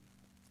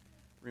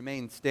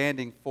remain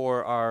standing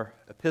for our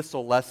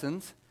epistle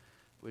lessons,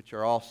 which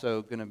are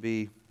also going to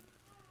be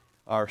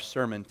our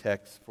sermon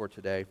text for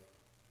today.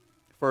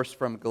 First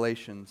from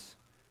Galatians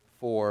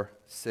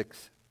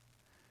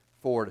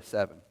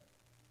 4:4-7.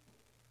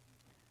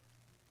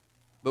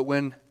 But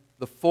when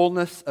the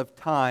fullness of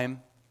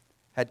time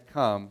had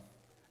come,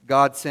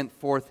 God sent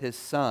forth His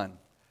Son,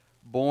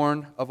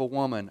 born of a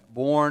woman,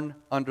 born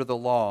under the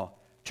law,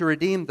 to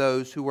redeem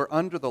those who were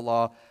under the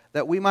law,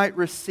 that we might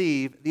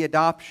receive the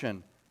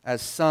adoption as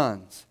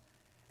sons.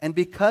 And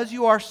because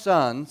you are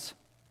sons,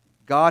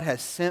 God has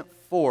sent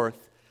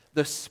forth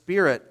the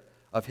Spirit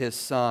of His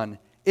Son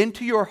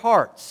into your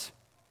hearts,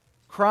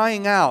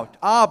 crying out,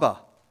 Abba,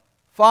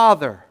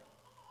 Father.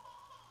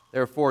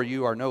 Therefore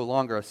you are no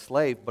longer a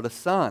slave, but a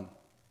son.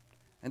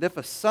 And if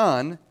a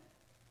son,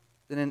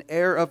 then an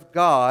heir of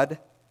God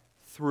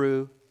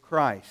through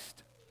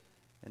Christ.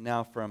 And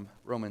now from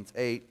Romans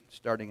 8,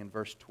 starting in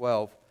verse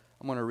 12,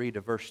 I'm going to read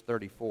to verse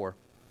 34.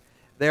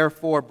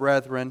 Therefore,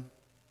 brethren,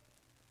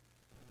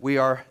 we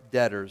are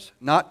debtors,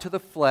 not to the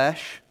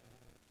flesh,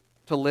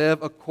 to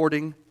live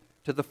according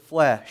to the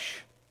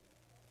flesh.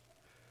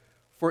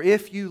 For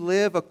if you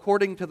live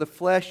according to the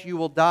flesh, you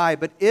will die.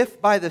 But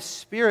if by the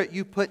Spirit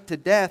you put to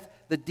death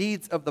the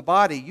deeds of the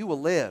body, you will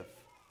live.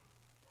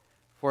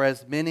 For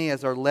as many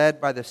as are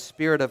led by the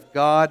Spirit of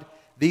God,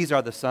 these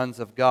are the sons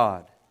of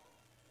God.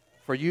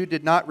 For you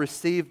did not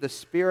receive the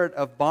spirit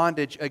of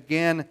bondage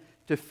again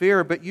to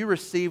fear, but you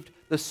received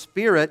the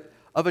Spirit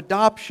of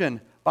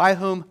adoption, by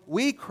whom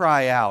we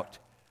cry out,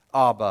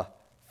 Abba,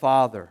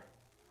 Father.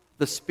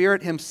 The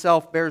Spirit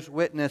Himself bears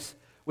witness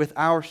with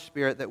our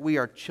spirit that we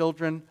are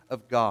children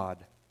of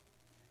God.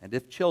 And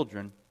if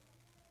children,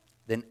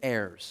 then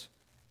heirs,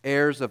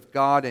 heirs of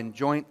God and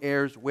joint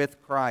heirs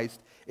with Christ,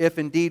 if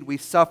indeed we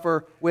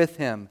suffer with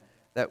Him,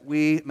 that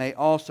we may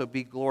also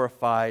be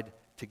glorified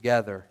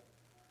together.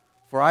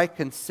 For I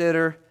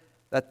consider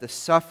that the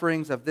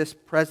sufferings of this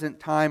present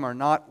time are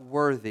not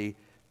worthy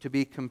to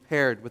be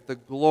compared with the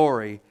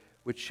glory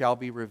which shall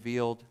be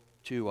revealed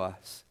to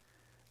us,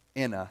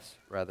 in us,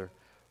 rather.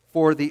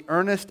 For the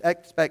earnest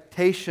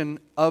expectation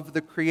of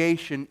the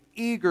creation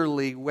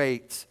eagerly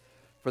waits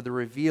for the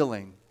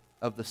revealing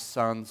of the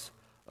sons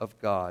of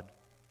God.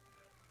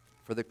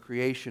 For the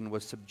creation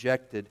was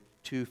subjected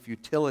to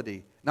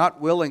futility,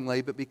 not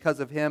willingly, but because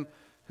of Him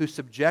who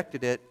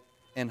subjected it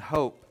in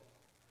hope.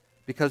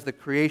 Because the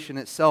creation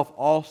itself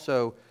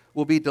also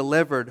will be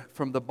delivered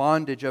from the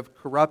bondage of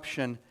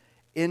corruption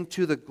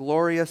into the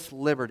glorious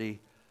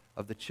liberty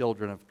of the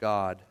children of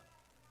God.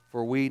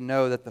 For we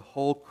know that the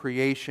whole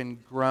creation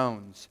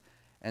groans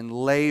and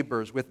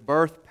labors with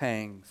birth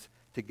pangs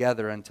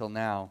together until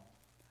now.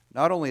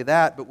 Not only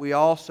that, but we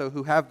also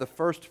who have the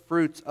first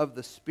fruits of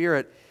the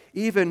Spirit,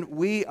 even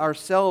we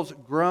ourselves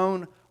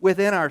groan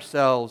within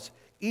ourselves,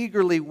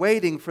 eagerly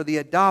waiting for the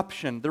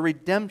adoption, the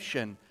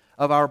redemption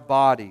of our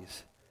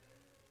bodies.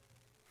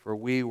 For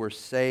we were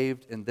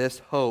saved in this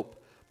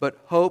hope, but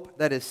hope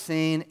that is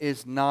seen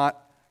is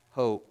not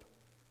hope.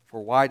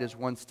 For why does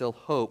one still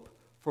hope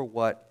for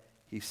what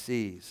he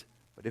sees?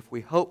 But if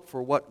we hope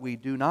for what we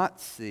do not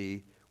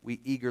see, we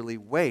eagerly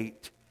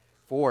wait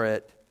for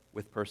it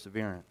with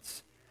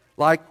perseverance.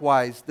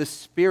 Likewise, the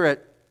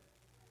Spirit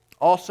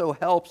also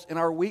helps in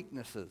our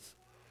weaknesses.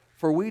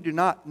 For we do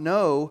not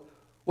know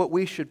what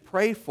we should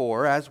pray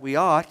for as we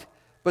ought,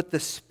 but the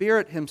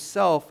Spirit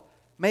Himself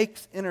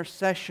makes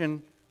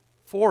intercession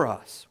for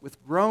us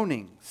with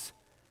groanings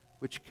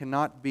which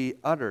cannot be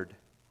uttered.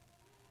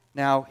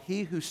 Now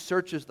He who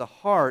searches the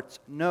hearts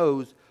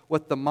knows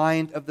what the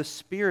mind of the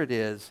Spirit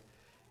is,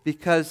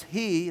 because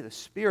He, the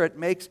Spirit,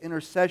 makes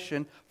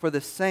intercession for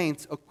the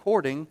saints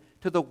according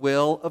to the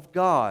will of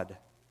God.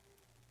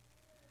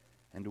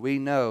 And we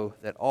know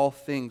that all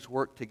things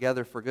work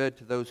together for good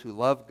to those who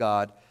love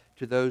God,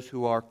 to those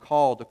who are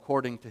called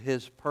according to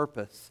His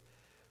purpose.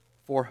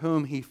 For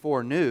whom He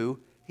foreknew,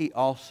 He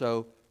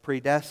also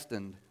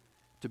predestined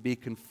to be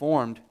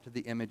conformed to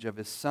the image of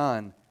His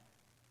Son,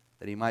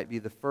 that He might be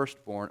the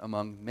firstborn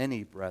among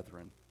many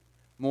brethren.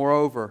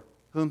 Moreover,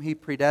 whom He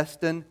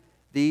predestined,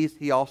 these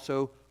He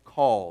also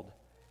called.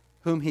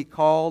 Whom He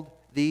called,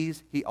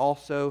 these He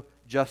also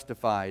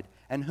justified.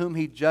 And whom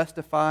He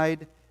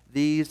justified,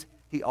 these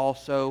He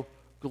also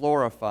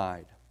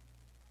glorified.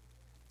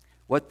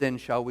 What then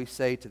shall we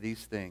say to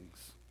these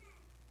things?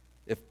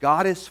 If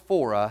God is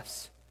for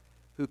us,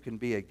 who can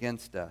be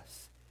against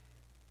us?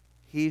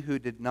 He who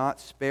did not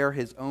spare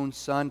His own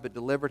Son, but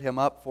delivered Him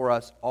up for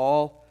us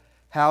all,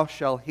 how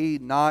shall He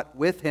not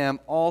with Him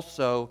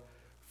also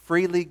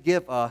freely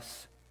give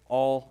us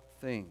all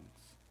things?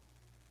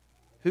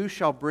 Who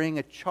shall bring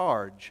a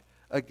charge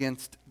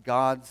against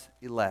God's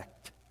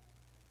elect?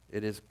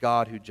 It is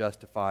God who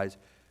justifies.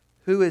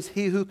 Who is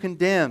he who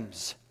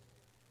condemns?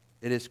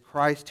 It is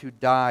Christ who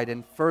died,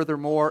 and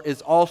furthermore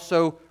is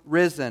also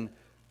risen,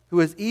 who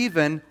is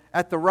even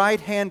at the right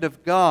hand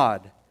of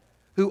God,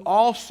 who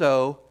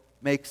also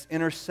makes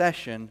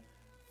intercession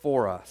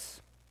for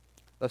us.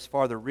 Thus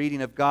far, the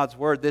reading of God's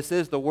Word. This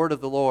is the Word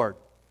of the Lord.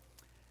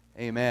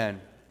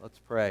 Amen. Let's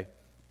pray.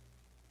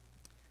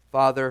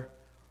 Father,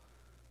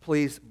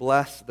 please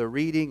bless the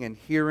reading and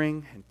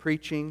hearing and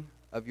preaching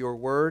of your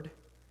word.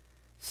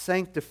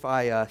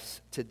 Sanctify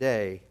us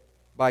today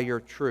by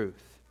your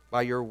truth,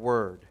 by your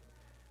word,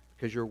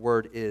 because your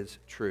word is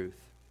truth.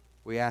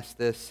 We ask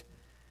this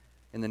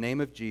in the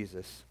name of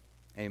Jesus.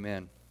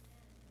 Amen.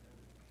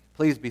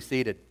 Please be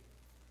seated.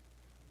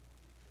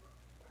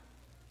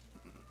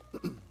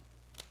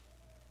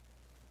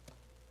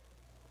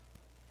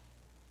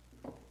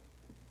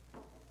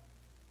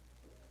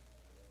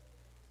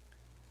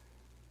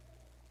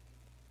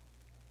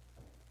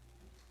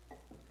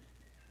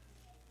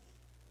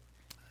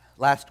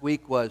 Last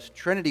week was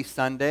Trinity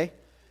Sunday,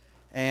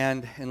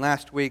 and in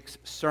last week's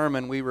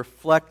sermon we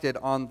reflected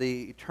on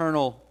the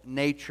eternal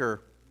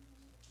nature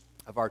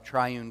of our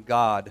triune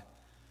God. The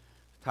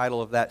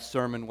title of that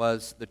sermon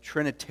was The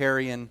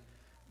Trinitarian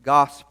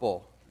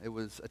Gospel. It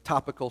was a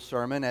topical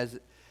sermon, as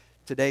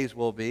today's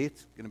will be.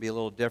 It's going to be a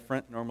little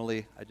different.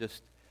 Normally I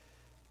just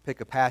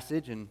pick a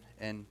passage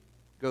and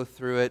go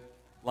through it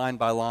line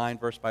by line,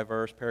 verse by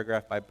verse,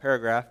 paragraph by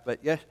paragraph. But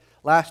yes,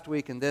 last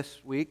week and this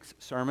week's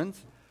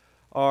sermons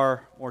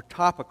are more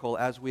topical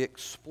as we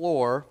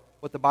explore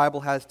what the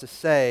Bible has to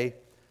say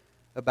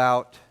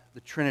about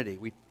the Trinity.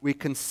 We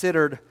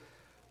considered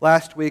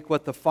last week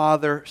what the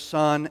Father,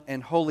 Son,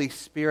 and Holy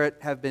Spirit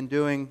have been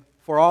doing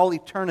for all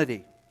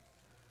eternity.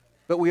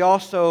 But we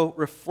also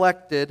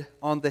reflected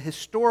on the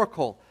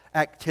historical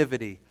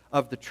activity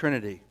of the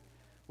Trinity.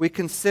 We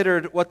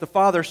considered what the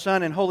Father,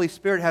 Son, and Holy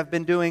Spirit have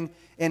been doing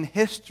in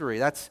history.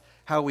 That's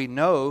how we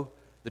know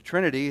the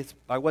Trinity. It's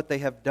by what they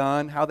have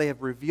done, how they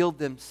have revealed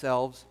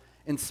themselves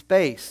in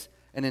space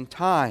and in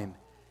time,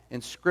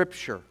 in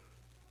Scripture.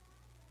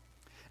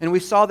 And we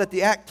saw that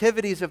the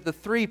activities of the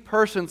three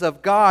persons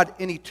of God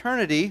in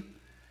eternity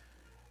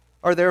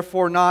are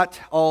therefore not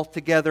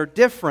altogether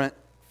different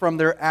from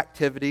their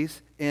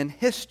activities in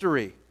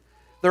history.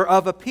 They're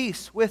of a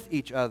piece with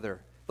each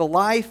other. The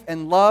life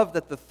and love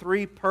that the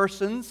three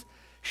persons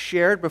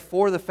shared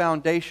before the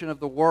foundation of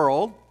the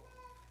world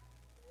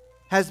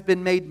has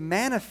been made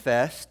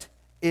manifest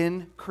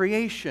in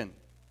creation,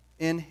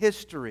 in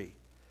history.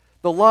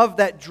 The love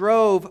that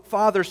drove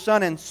Father,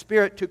 Son, and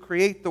Spirit to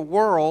create the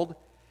world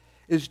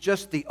is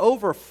just the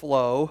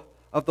overflow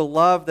of the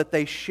love that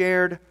they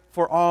shared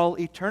for all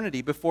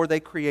eternity before they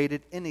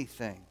created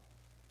anything.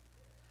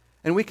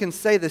 And we can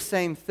say the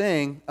same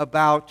thing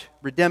about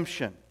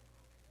redemption.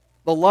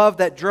 The love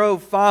that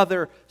drove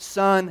Father,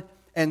 Son,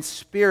 and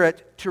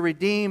Spirit to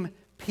redeem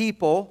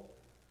people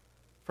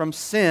from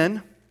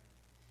sin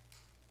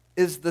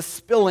is the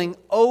spilling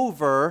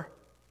over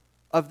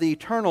of the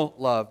eternal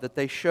love that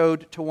they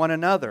showed to one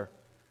another,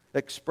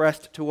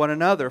 expressed to one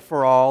another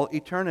for all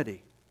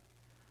eternity.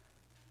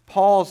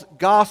 Paul's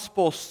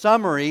gospel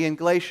summary in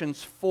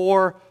Galatians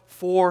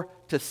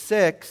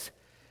 4:4-6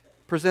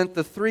 present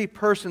the three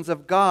persons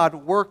of God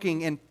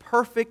working in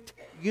perfect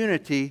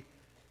unity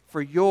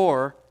for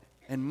your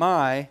and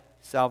my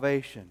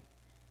salvation.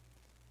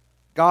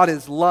 God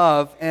is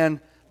love, and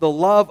the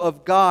love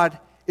of God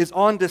is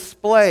on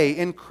display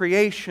in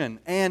creation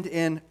and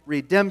in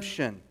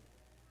redemption.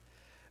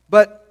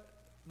 But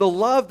the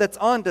love that's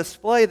on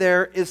display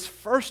there is,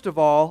 first of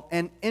all,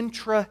 an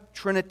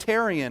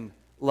intra-Trinitarian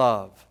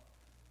love.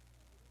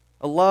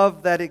 A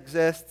love that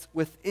exists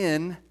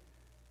within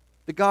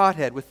the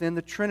Godhead, within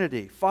the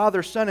Trinity.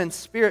 Father, Son, and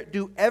Spirit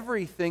do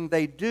everything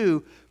they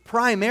do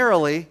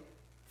primarily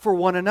for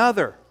one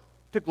another,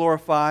 to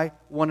glorify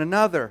one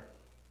another,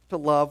 to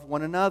love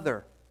one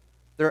another.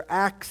 Their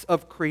acts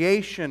of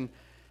creation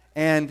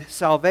and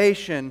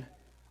salvation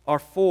are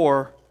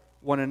for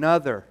one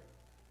another.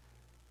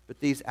 But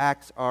these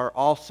acts are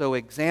also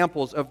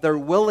examples of their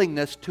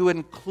willingness to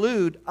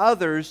include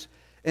others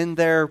in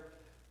their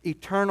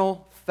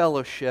eternal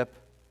fellowship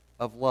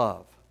of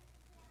love.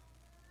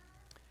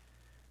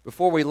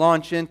 Before we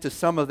launch into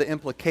some of the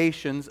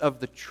implications of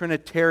the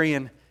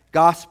Trinitarian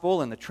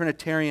gospel and the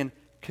Trinitarian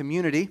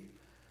community,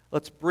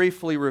 let's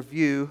briefly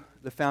review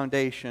the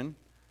foundation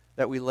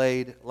that we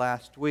laid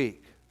last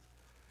week.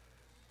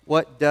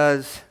 What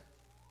does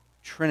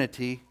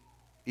Trinity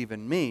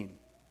even mean?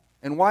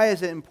 And why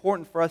is it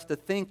important for us to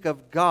think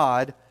of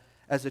God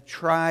as a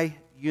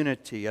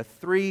tri-unity, a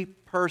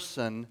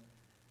three-person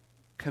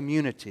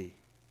community?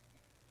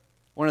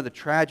 One of the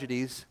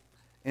tragedies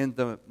in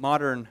the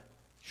modern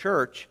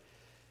church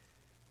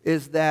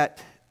is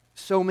that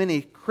so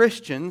many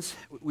Christians,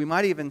 we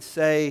might even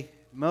say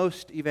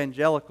most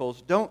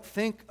evangelicals, don't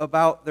think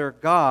about their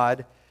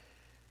God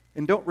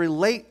and don't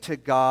relate to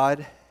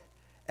God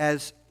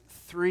as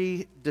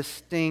three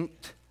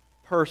distinct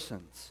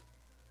persons.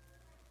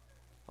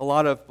 A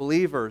lot of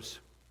believers,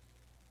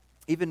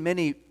 even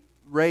many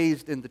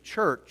raised in the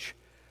church,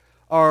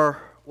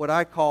 are what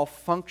I call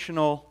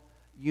functional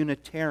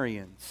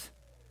Unitarians.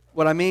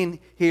 What I mean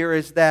here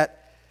is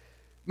that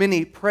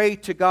many pray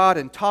to God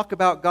and talk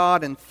about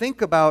God and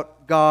think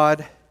about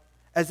God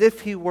as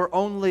if He were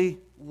only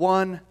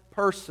one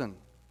person.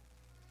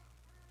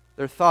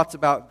 Their thoughts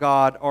about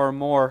God are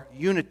more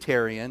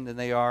Unitarian than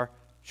they are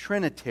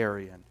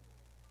Trinitarian.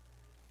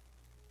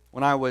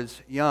 When I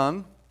was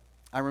young,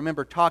 I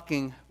remember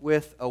talking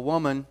with a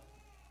woman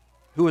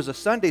who was a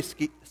Sunday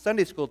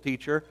school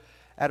teacher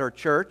at our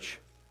church,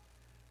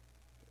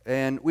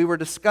 and we were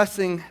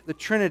discussing the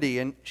Trinity,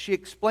 and she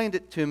explained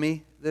it to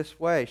me this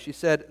way. She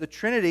said, the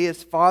Trinity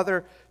is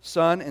Father,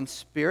 Son, and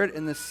Spirit.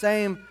 In the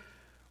same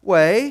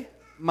way,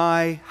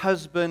 my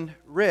husband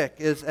Rick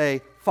is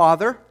a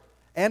father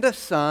and a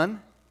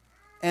son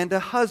and a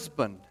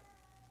husband.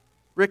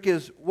 Rick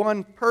is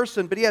one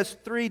person, but he has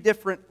three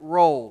different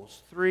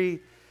roles,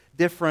 three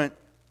different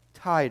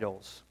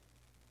titles.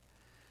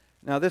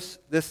 Now, this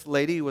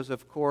lady was,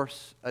 of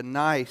course, a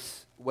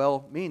nice,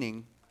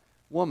 well-meaning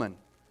woman.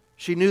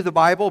 She knew the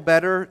Bible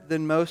better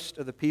than most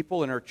of the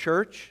people in her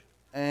church,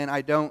 and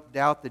I don't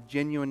doubt the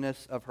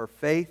genuineness of her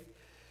faith.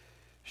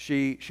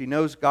 She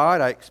knows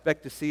God. I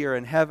expect to see her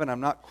in heaven. I'm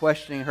not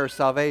questioning her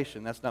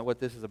salvation. That's not what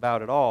this is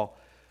about at all.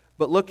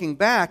 But looking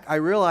back, I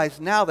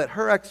realize now that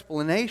her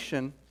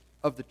explanation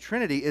of the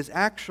Trinity is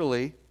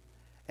actually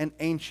an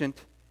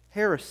ancient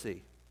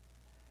heresy.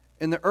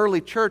 In the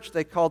early church,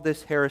 they called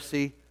this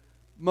heresy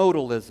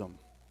modalism.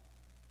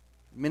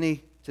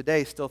 Many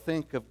today still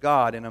think of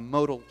God in a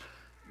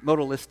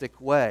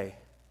modalistic way.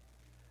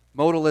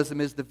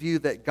 Modalism is the view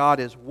that God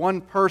is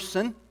one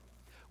person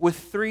with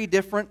three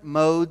different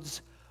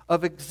modes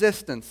of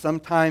existence.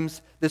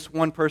 Sometimes this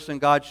one person,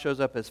 God,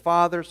 shows up as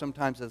Father,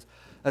 sometimes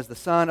as the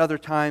Son, other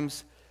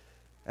times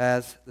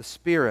as the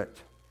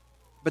Spirit.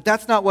 But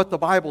that's not what the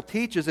Bible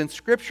teaches. In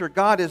Scripture,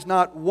 God is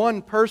not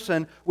one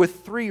person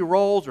with three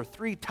roles or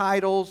three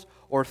titles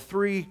or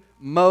three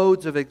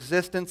modes of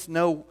existence.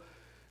 No,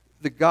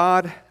 the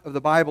God of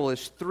the Bible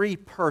is three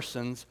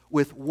persons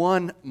with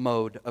one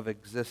mode of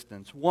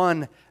existence,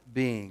 one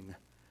being,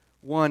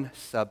 one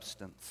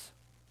substance.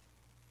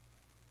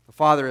 The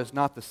Father is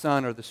not the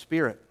Son or the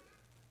Spirit.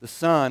 The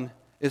Son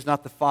is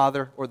not the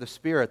Father or the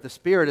Spirit. The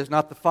Spirit is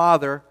not the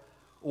Father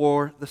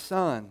or the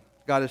Son.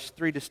 God is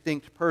three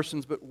distinct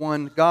persons, but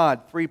one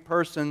God. Three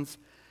persons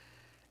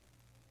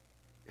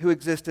who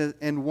exist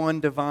in one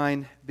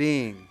divine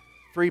being.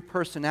 Three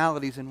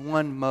personalities in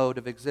one mode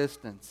of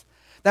existence.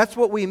 That's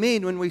what we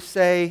mean when we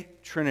say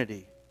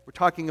Trinity. We're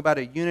talking about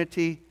a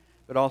unity,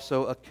 but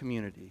also a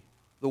community.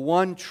 The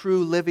one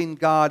true living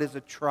God is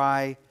a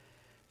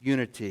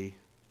tri-unity,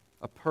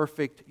 a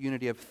perfect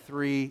unity of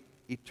three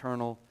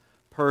eternal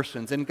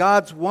persons. And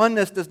God's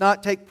oneness does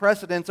not take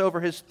precedence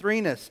over His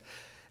threeness.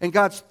 And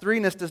God's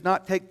threeness does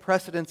not take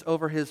precedence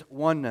over His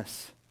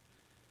oneness.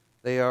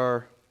 They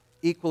are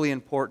equally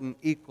important,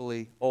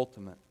 equally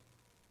ultimate.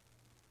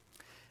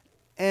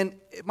 And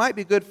it might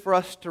be good for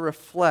us to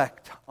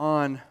reflect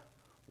on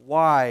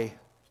why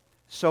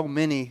so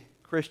many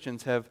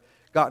Christians have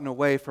gotten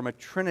away from a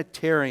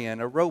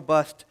Trinitarian, a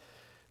robust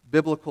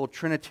biblical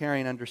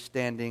Trinitarian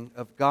understanding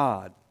of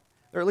God.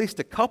 There are at least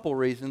a couple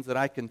reasons that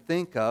I can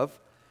think of.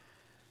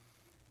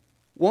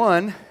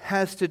 One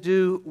has to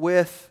do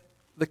with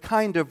the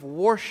kind of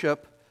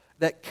worship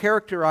that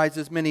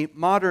characterizes many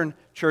modern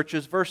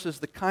churches versus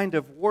the kind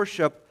of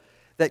worship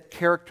that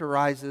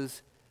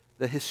characterizes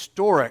the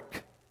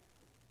historic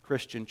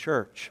Christian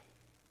church.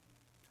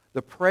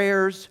 The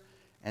prayers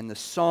and the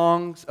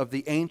songs of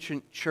the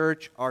ancient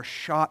church are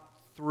shot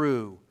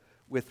through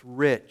with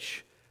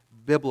rich,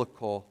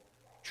 biblical,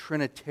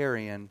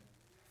 Trinitarian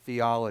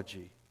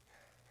theology.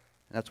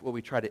 And that's what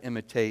we try to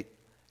imitate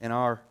in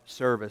our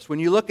service. When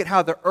you look at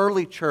how the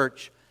early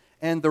church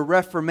and the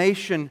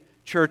Reformation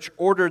church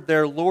ordered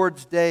their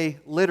Lord's Day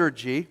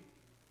liturgy,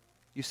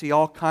 you see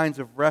all kinds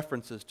of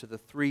references to the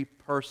three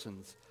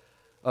persons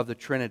of the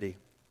Trinity.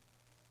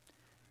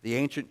 The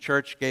ancient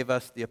church gave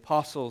us the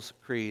Apostles'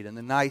 Creed and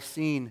the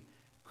Nicene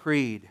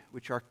Creed,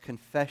 which are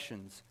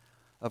confessions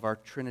of our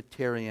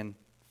Trinitarian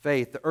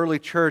faith. The early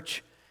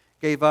church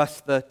gave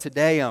us the Te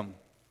Deum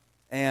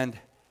and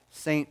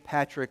St.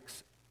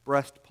 Patrick's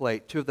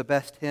Breastplate, two of the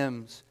best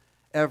hymns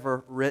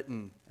ever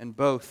written, and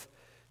both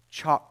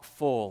chock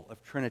full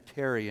of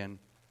Trinitarian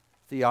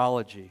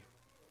theology.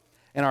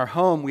 In our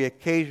home, we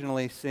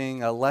occasionally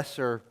sing a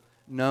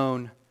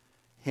lesser-known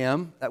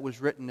hymn that was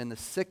written in the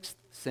 6th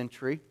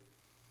century.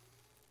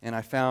 And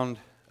I found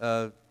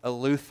a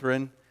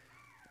Lutheran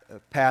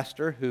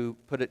pastor who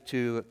put it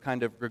to a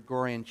kind of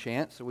Gregorian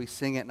chant, so we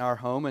sing it in our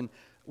home. And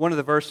one of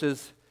the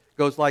verses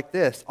goes like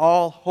this: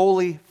 All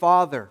Holy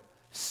Father,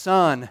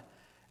 Son,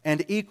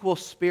 and equal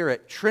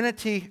Spirit,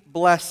 Trinity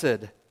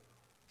blessed,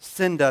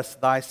 send us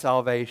thy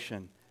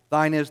salvation.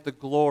 Thine is the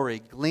glory,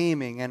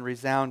 gleaming and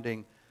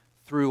resounding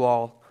through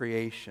all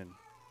creation.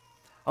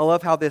 I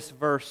love how this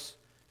verse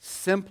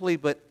simply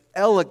but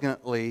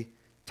elegantly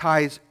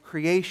ties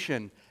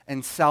creation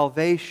and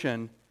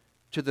salvation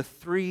to the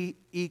three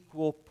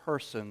equal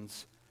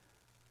persons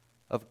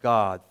of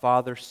God,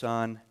 Father,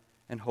 Son,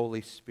 and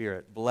Holy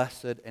Spirit,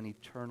 blessed and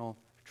eternal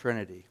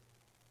Trinity.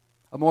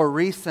 A more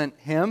recent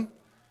hymn,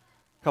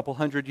 a couple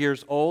hundred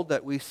years old,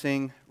 that we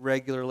sing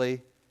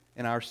regularly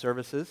in our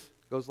services,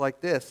 goes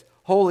like this: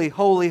 Holy,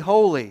 holy,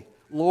 holy,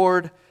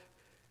 Lord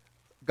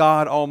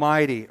God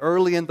Almighty.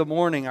 Early in the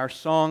morning our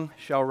song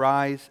shall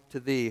rise to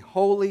Thee.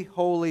 Holy,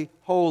 holy,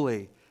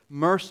 holy,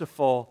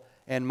 merciful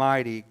and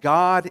mighty,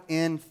 God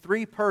in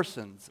three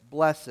persons,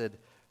 blessed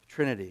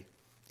Trinity.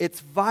 It's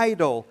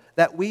vital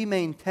that we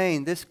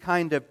maintain this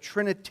kind of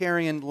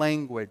Trinitarian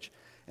language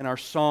in our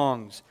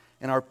songs,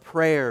 in our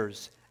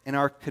prayers, in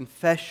our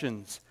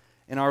confessions,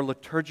 in our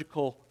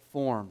liturgical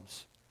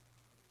forms.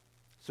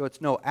 So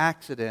it's no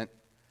accident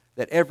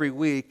that every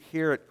week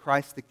here at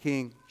Christ the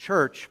King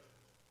Church,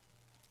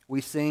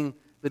 we sing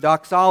the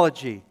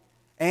doxology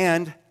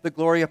and the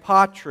Gloria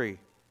Patri,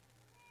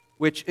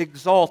 which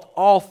exalt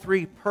all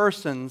three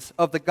persons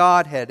of the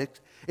Godhead.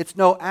 It's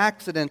no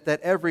accident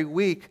that every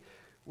week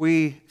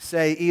we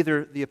say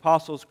either the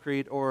Apostles'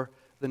 Creed or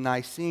the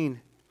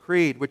Nicene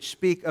Creed, which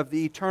speak of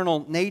the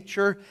eternal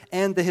nature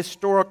and the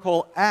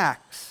historical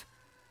acts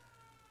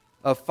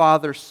of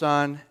Father,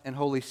 Son, and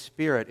Holy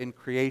Spirit in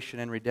creation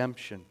and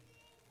redemption.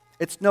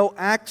 It's no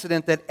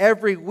accident that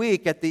every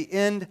week at the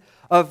end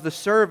of the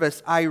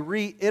service, I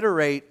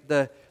reiterate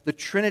the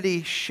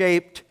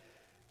Trinity-shaped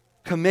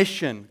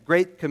commission,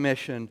 Great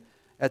Commission,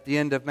 at the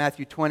end of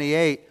Matthew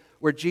 28,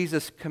 where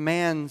Jesus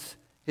commands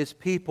His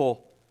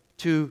people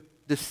to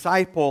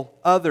disciple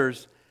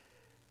others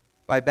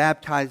by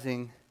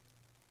baptizing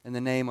in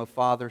the name of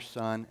Father,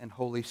 Son, and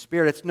Holy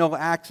Spirit. It's no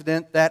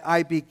accident that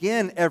I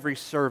begin every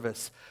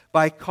service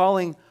by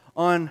calling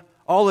on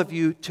all of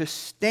you to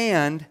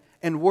stand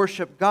and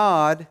worship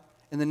God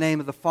in the name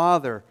of the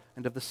Father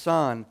and of the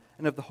Son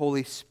and of the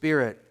Holy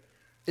Spirit.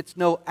 It's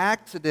no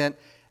accident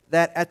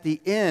that at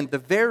the end, the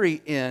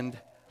very end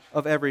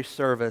of every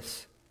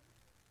service,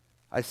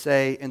 I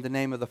say, in the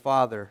name of the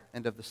Father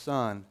and of the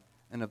Son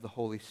and of the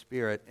Holy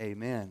Spirit,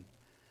 amen.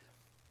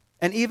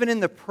 And even in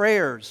the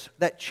prayers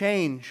that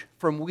change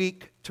from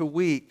week to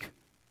week,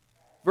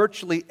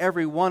 virtually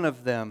every one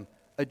of them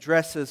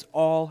addresses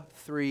all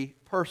three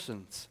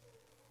persons.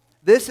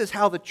 This is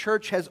how the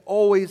church has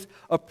always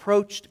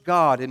approached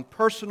God, in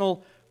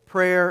personal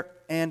prayer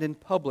and in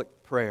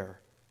public prayer.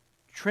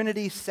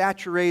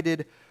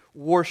 Trinity-saturated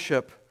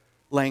worship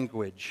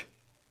language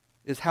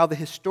is how the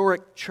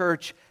historic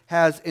church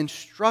has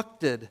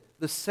instructed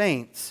the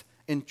saints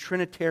in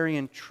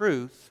Trinitarian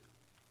truth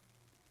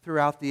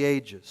throughout the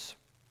ages.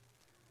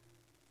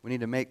 We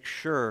need to make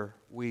sure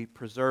we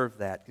preserve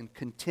that and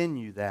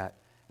continue that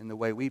in the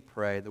way we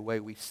pray, the way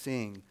we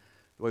sing,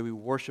 the way we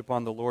worship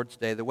on the Lord's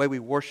Day, the way we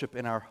worship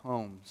in our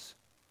homes.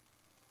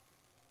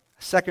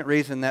 A second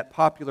reason that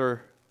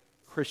popular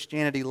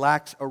Christianity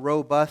lacks a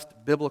robust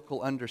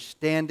biblical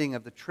understanding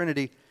of the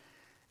Trinity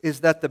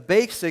is that the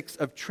basics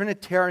of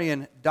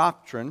Trinitarian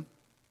doctrine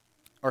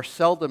are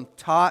seldom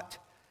taught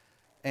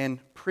and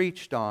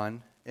preached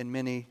on in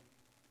many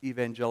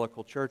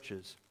evangelical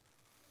churches.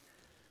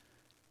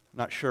 I'm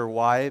not sure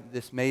why.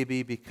 This may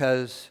be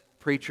because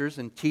preachers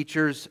and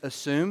teachers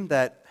assume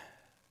that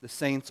the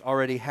saints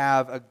already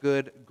have a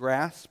good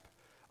grasp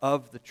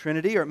of the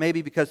Trinity, or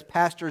maybe because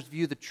pastors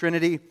view the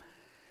Trinity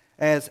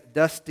as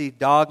dusty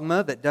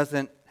dogma that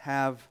doesn't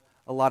have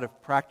a lot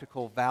of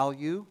practical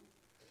value,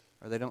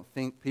 or they don't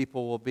think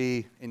people will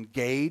be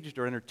engaged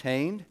or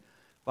entertained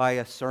by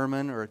a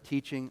sermon or a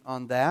teaching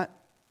on that.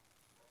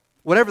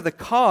 Whatever the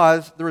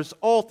cause, the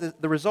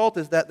result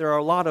is that there are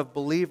a lot of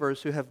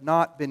believers who have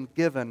not been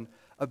given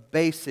a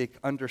basic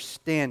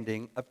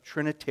understanding of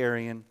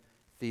Trinitarian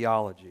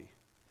theology,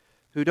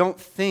 who don't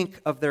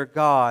think of their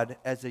God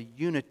as a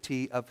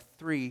unity of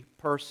three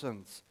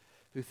persons,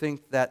 who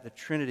think that the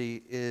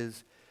Trinity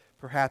is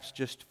perhaps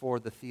just for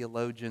the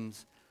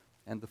theologians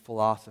and the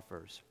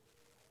philosophers.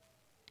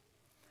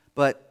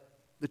 But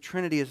the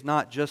Trinity is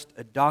not just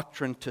a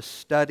doctrine to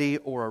study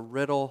or a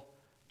riddle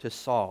to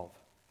solve.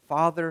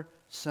 Father,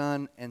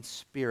 Son, and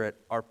Spirit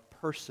are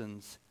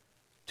persons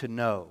to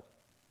know,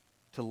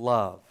 to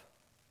love,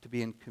 to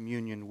be in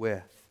communion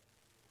with.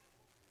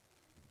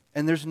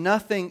 And there's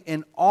nothing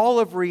in all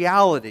of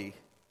reality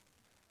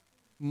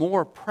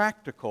more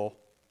practical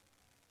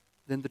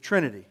than the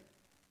Trinity.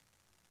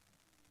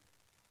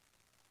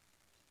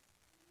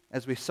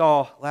 As we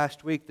saw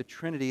last week, the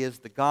Trinity is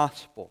the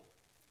gospel.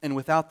 And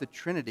without the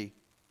Trinity,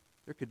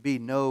 there could be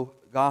no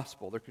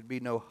gospel. There could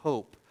be no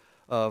hope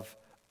of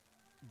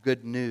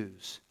good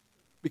news.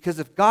 Because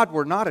if God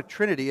were not a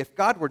Trinity, if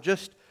God were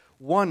just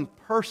one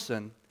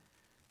person,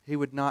 He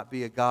would not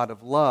be a God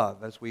of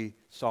love, as we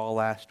saw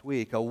last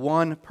week. A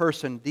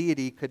one-person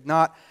deity could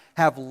not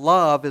have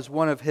love as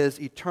one of His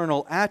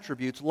eternal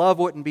attributes. Love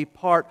wouldn't be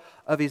part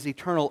of His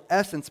eternal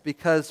essence,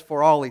 because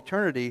for all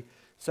eternity,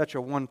 such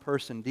a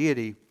one-person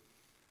deity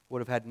would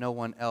have had no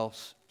one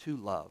else to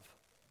love.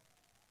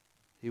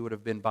 He would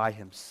have been by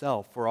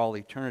Himself for all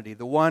eternity.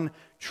 The one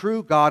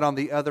true God, on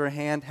the other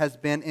hand, has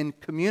been in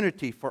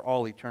community for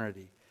all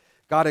eternity.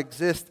 God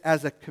exists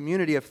as a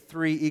community of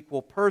three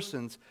equal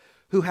persons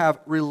who have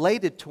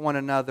related to one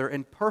another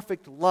in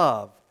perfect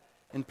love,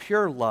 in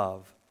pure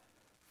love,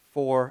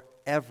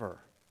 forever,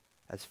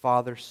 as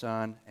Father,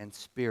 Son, and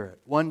Spirit.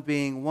 One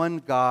being one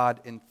God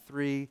in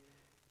three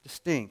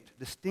distinct,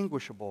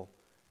 distinguishable,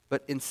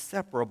 but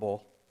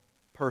inseparable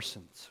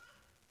persons.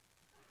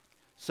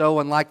 So,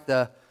 unlike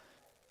the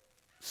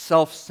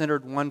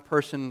self-centered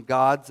one-person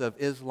gods of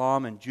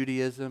Islam and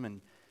Judaism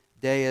and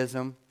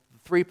Deism,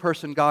 The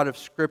three-person God of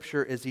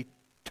Scripture is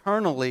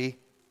eternally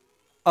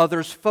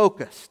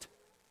others-focused.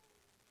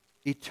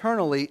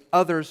 Eternally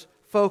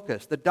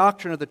others-focused. The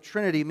doctrine of the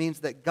Trinity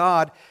means that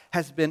God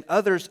has been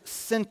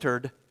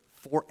others-centered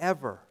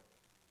forever.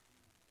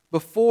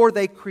 Before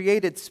they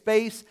created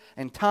space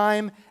and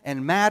time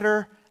and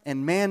matter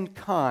and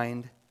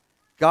mankind,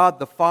 God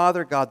the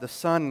Father, God the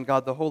Son, and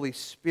God the Holy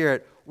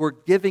Spirit were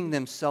giving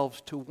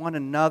themselves to one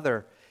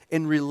another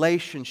in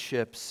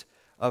relationships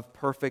of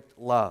perfect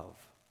love,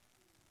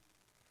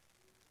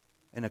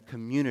 in a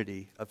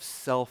community of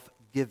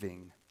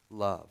self-giving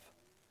love.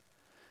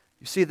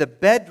 You see, the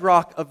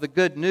bedrock of the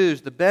good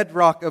news, the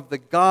bedrock of the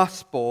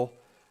gospel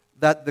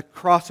that the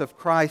cross of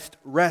Christ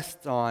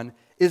rests on,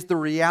 is the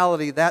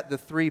reality that the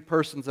three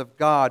persons of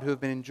God who have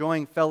been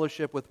enjoying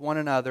fellowship with one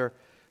another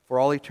for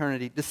all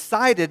eternity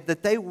decided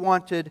that they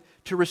wanted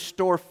to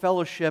restore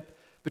fellowship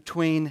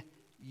between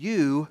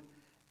you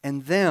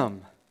and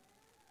them.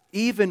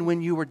 Even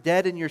when you were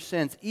dead in your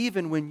sins,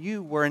 even when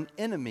you were an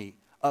enemy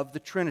of the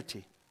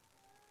Trinity.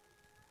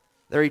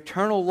 Their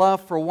eternal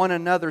love for one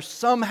another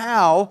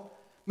somehow,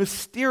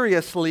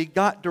 mysteriously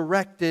got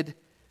directed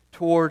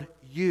toward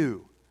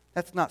you.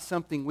 That's not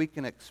something we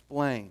can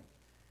explain.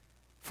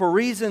 For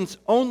reasons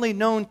only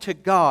known to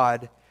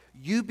God,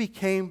 you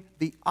became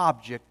the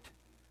object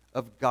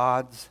of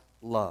God's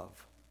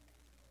love.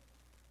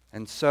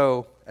 And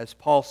so, as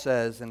Paul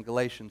says in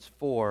Galatians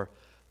 4,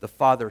 the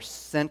Father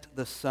sent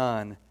the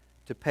Son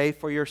to pay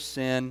for your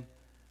sin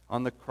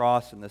on the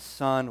cross, and the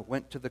Son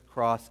went to the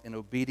cross in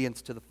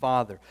obedience to the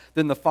Father.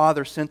 Then the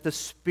Father sent the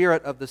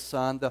Spirit of the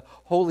Son, the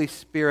Holy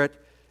Spirit,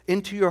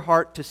 into your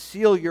heart to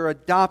seal your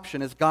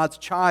adoption as God's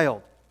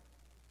child.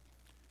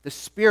 The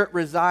Spirit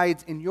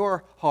resides in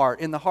your heart,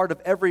 in the heart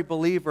of every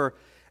believer.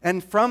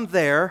 And from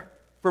there,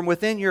 from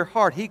within your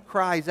heart, He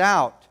cries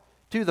out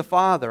to the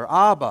Father,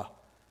 Abba,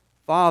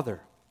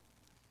 Father.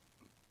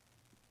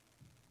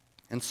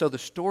 And so the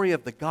story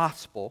of the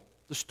gospel,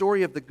 the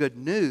story of the good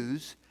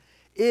news,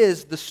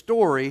 is the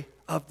story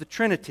of the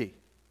Trinity.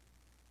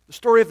 The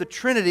story of the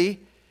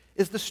Trinity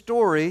is the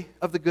story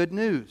of the good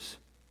news.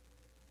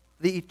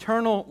 The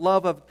eternal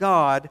love of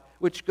God,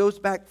 which goes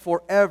back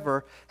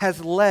forever,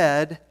 has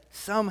led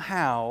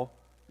somehow,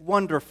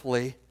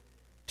 wonderfully,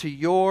 to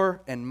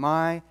your and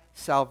my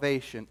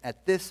salvation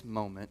at this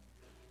moment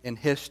in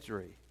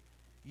history.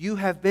 You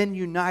have been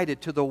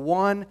united to the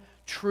one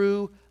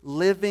true,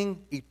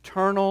 living,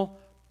 eternal,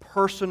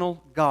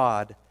 personal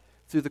God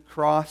through the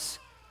cross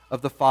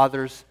of the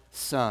Father's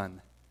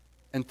Son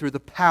and through the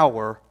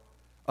power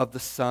of the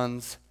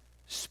Son's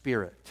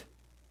Spirit.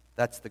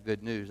 That's the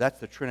good news. That's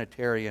the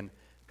Trinitarian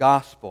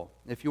gospel.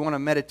 If you want to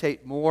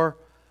meditate more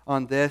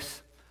on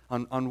this,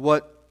 on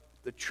what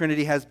the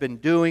Trinity has been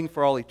doing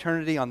for all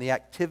eternity, on the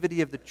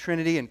activity of the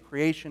Trinity in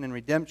creation and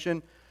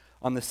redemption,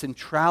 on the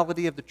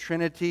centrality of the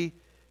Trinity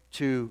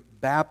to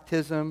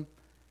baptism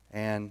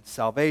and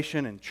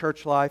salvation and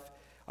church life,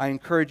 I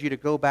encourage you to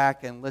go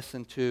back and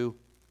listen to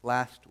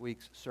last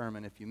week's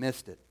sermon if you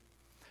missed it.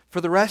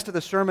 For the rest of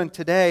the sermon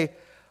today,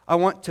 I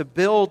want to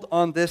build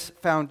on this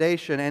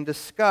foundation and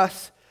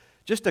discuss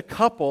just a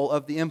couple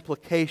of the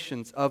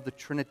implications of the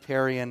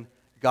Trinitarian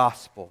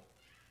gospel.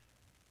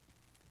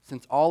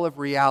 Since all of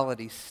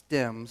reality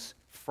stems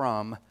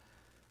from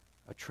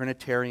a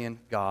Trinitarian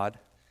God,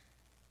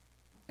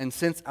 and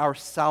since our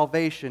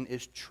salvation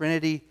is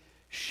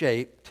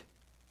Trinity-shaped,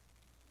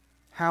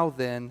 how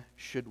then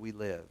should we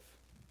live?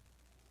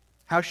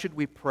 How should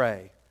we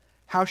pray?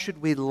 How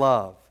should we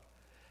love?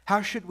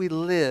 How should we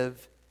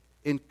live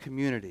in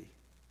community?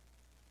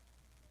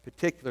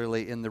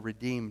 Particularly in the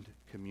redeemed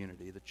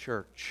community, the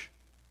church.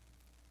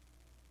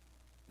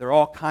 There are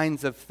all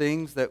kinds of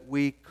things that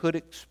we could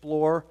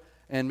explore,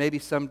 and maybe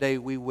someday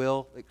we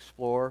will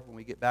explore when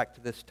we get back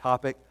to this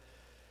topic.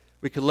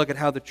 We could look at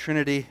how the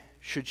Trinity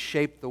should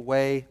shape the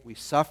way we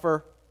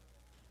suffer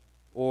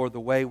or the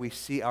way we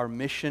see our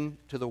mission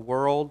to the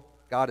world.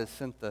 God has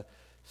sent the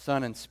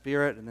Son and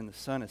Spirit, and then the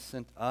Son has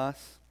sent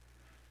us.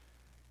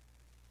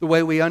 The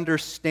way we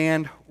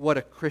understand what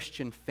a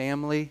Christian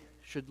family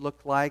should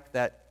look like,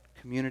 that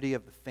community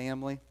of the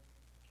family.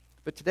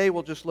 But today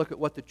we'll just look at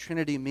what the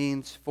Trinity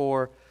means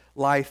for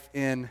life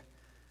in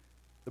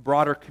the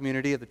broader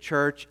community of the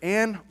church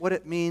and what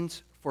it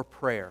means for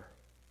prayer.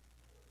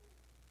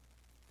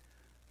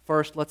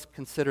 First, let's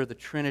consider the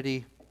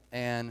Trinity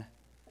and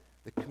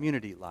the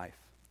community life.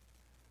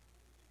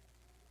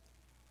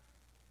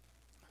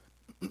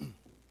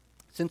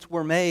 Since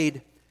we're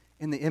made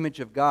in the image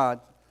of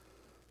God,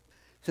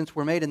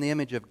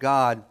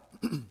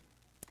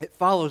 it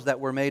follows that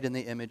we're made in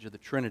the image of the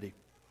Trinity.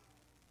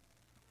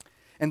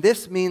 And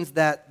this means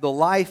that the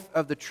life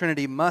of the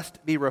Trinity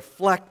must be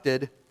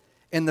reflected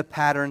in the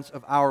patterns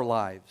of our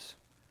lives.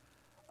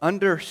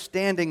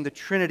 Understanding the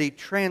Trinity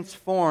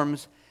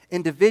transforms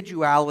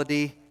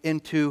individuality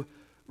into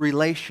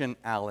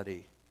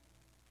relationality.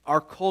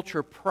 Our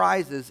culture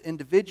prizes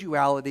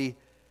individuality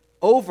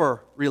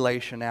over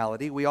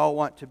relationality. We all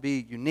want to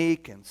be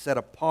unique and set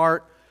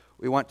apart.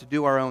 We want to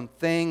do our own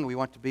thing. We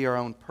want to be our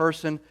own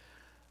person.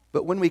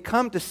 But when we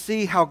come to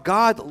see how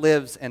God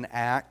lives and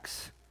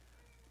acts,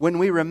 when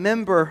we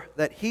remember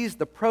that He's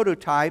the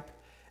prototype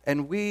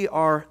and we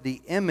are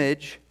the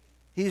image,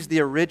 He's the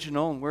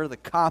original and we're the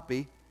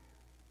copy,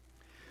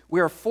 we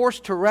are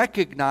forced to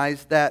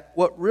recognize that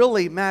what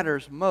really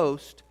matters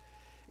most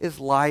is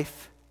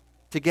life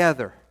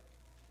together.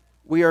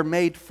 We are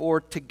made for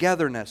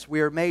togetherness.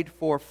 We are made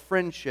for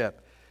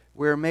friendship.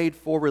 We are made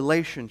for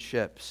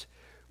relationships.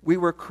 We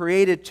were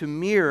created to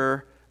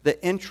mirror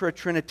the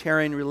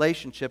intra-Trinitarian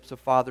relationships of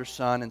Father,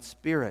 Son, and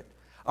Spirit.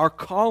 Our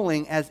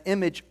calling as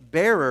image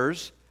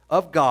bearers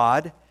of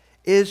God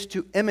is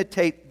to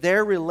imitate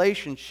their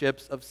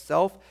relationships of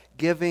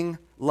self-giving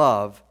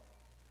love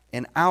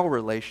in our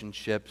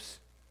relationships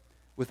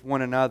with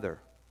one another.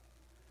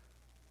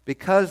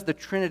 Because the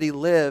Trinity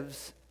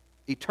lives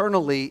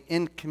eternally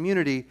in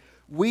community,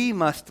 we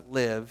must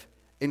live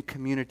in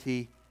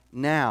community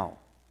now.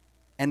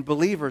 And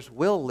believers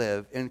will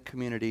live in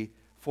community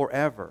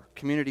forever.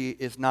 Community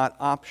is not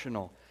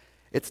optional.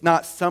 It's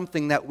not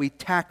something that we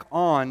tack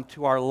on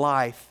to our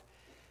life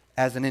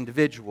as an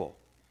individual.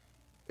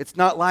 It's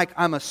not like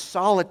I'm a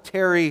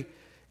solitary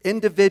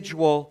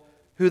individual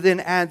who then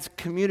adds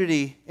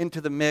community into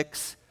the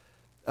mix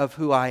of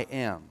who I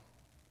am.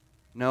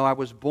 No, I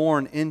was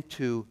born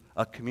into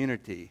a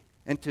community,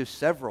 into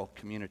several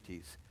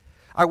communities.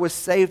 I was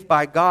saved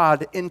by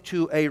God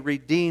into a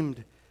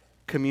redeemed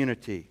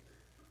community.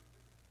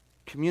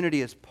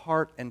 Community is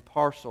part and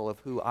parcel of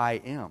who I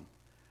am.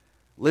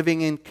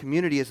 Living in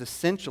community is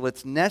essential.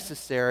 It's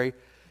necessary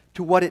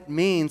to what it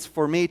means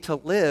for me to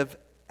live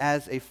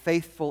as a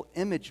faithful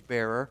image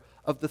bearer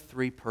of the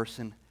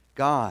three-person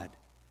God.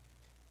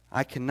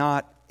 I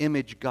cannot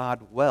image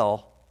God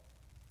well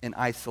in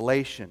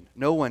isolation.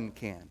 No one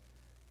can.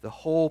 The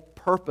whole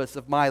purpose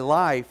of my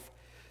life,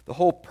 the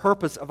whole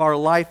purpose of our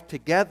life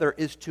together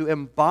is to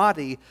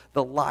embody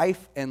the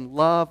life and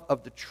love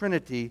of the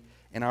Trinity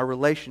in our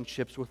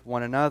relationships with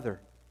one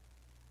another.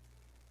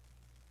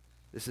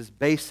 This is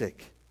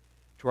basic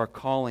to our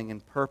calling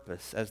and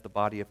purpose as the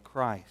body of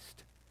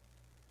Christ.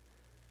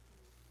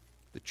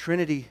 The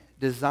Trinity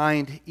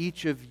designed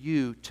each of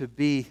you to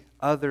be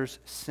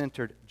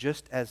others-centered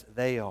just as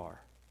they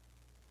are.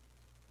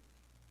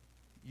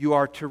 You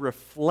are to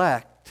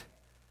reflect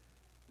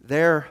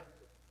their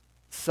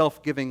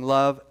self-giving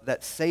love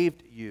that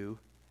saved you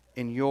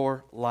in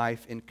your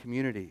life in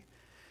community.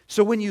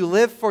 So when you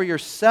live for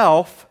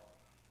yourself,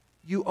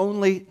 you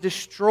only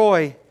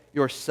destroy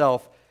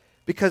yourself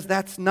because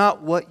that's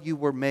not what you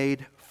were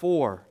made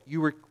for.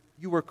 You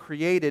were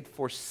created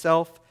for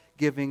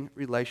self-giving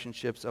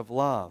relationships of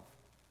love.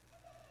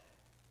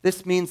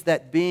 This means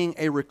that being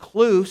a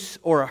recluse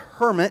or a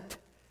hermit,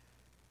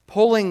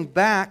 pulling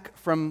back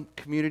from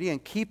community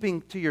and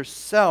keeping to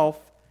yourself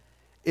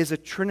is a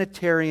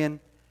Trinitarian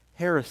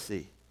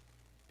heresy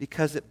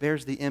because it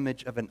bears the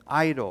image of an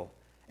idol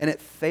and it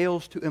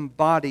fails to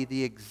embody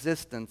the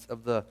existence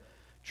of the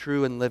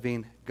true and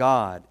living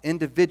God.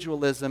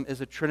 Individualism is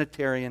a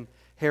Trinitarian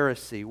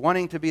heresy.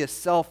 Wanting to be a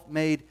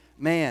self-made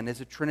man is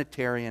a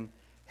Trinitarian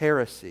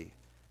heresy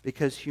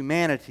because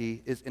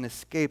humanity is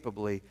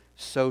inescapably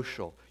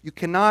social. You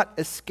cannot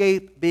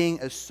escape being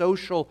a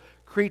social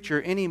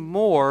creature any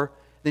more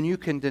than you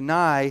can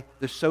deny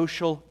the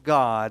social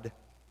God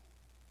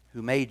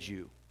who made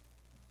you.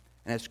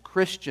 And as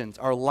Christians,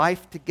 our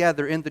life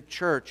together in the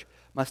church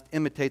must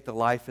imitate the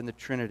life in the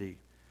Trinity.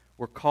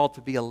 We're called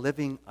to be a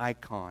living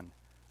icon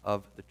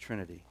of the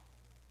Trinity.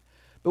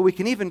 But we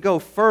can even go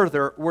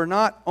further. We're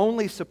not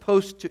only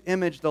supposed to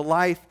image the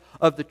life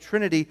of the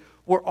Trinity,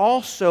 we're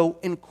also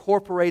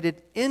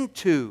incorporated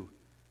into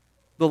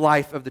the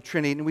life of the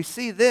Trinity. And we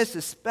see this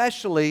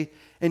especially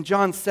in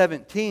John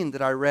 17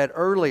 that I read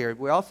earlier.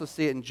 We also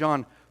see it in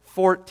John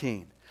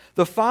 14.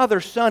 The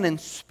Father, Son, and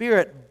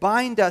Spirit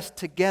bind us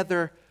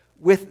together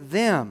with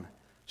them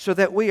so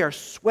that we are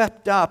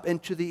swept up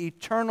into the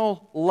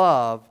eternal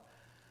love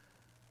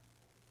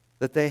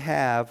that they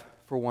have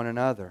for one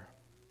another.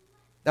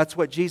 That's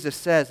what Jesus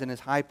says in His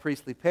high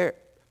priestly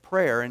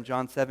prayer in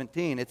John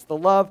 17. It's the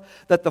love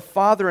that the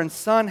Father and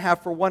Son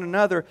have for one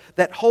another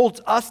that holds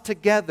us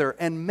together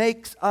and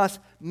makes us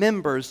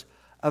members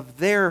of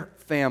their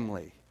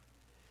family.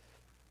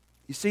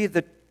 You see,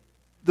 the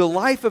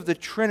life of the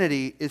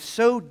Trinity is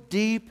so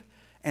deep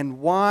and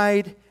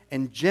wide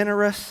and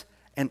generous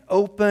and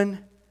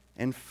open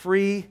and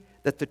free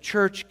that the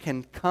church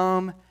can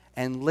come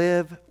and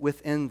live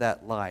within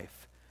that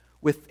life,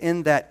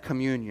 within that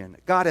communion.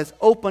 God has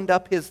opened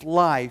up His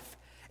life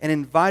and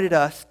invited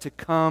us to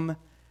come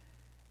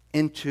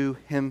into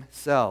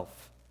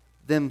Himself,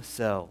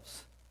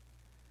 themselves.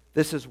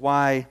 This is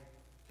why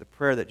the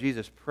prayer that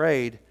Jesus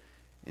prayed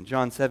in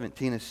John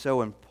 17 is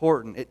so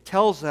important. It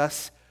tells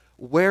us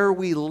where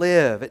we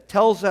live. It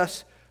tells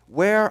us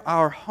where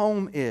our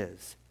home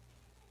is.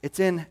 It's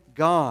in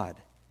God.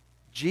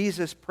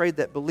 Jesus prayed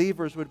that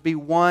believers would be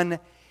one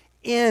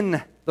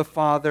in the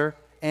Father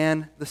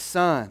and the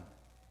Son.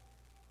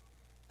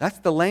 That's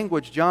the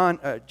language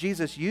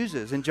Jesus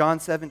uses in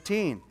John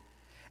 17.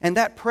 And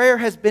that prayer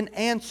has been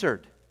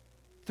answered.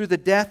 through the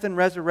death and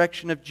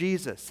resurrection of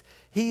Jesus.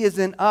 He is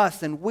in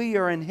us, and we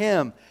are in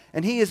Him.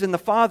 And He is in the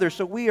Father,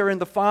 so we are in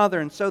the Father,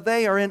 and so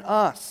they are in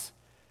us.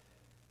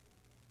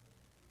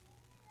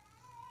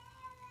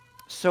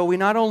 So we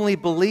not only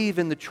believe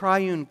in the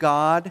triune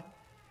God,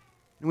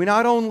 and we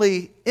not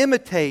only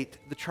imitate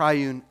the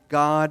triune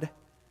God,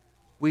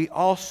 we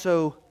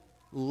also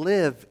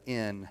live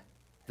in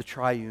the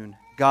triune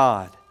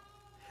God.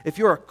 If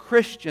you're a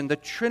Christian, the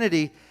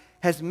Trinity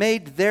has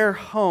made their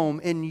home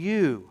in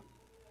you,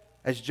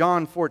 as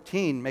John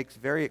 14 makes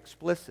very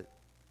explicit.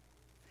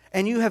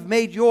 And you have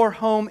made your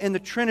home in the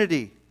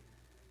Trinity,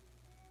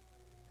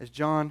 as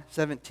John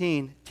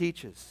 17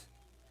 teaches.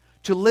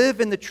 To live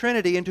in the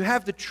Trinity and to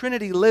have the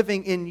Trinity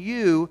living in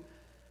you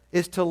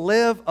is to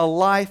live a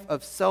life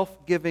of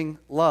self-giving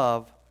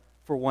love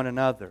for one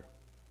another.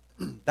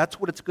 That's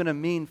what it's going to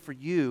mean for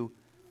you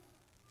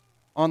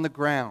on the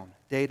ground,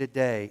 day to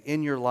day,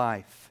 in your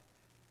life.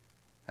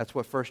 That's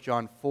what 1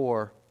 John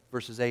 4,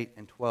 verses 8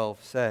 and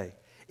 12 say.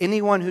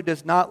 Anyone who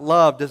does not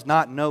love does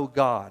not know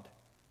God,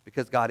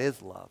 because God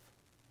is love.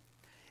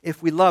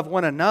 If we love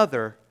one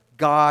another,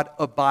 God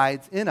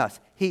abides in us.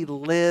 He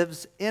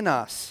lives in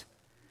us,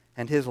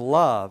 and His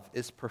love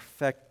is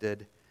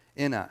perfected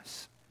in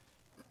us.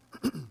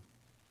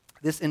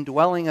 This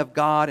indwelling of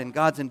God and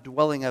God's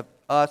indwelling of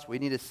us, we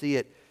need to see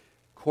it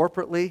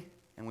corporately,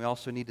 and we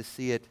also need to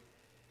see it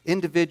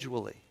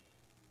individually.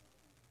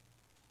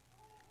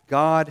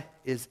 God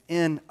is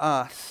in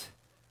us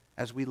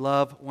as we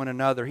love one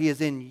another. He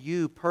is in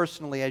you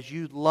personally as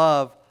you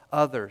love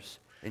others,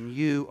 and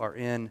you are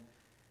in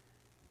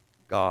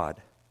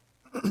God.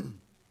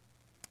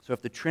 So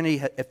if the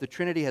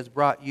Trinity has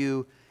brought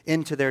you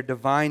into their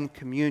divine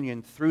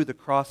communion through the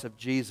cross of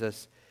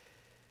Jesus,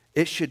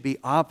 it should be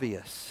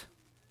obvious.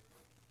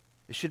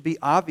 It should be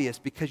obvious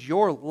because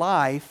your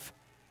life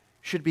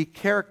should be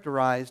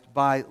characterized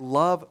by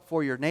love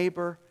for your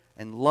neighbor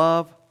and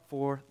love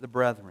for the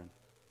brethren,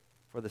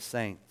 for the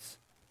saints.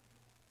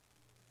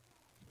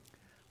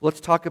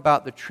 Let's talk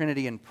about the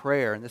Trinity in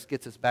prayer, and this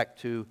gets us back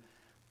to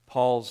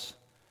Paul's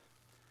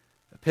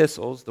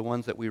epistles, the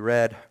ones that we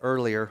read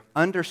earlier.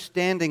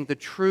 Understanding the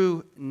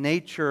true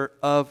nature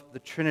of the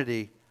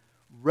Trinity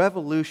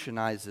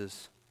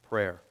revolutionizes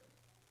prayer,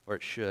 or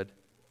it should.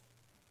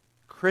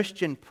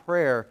 Christian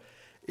prayer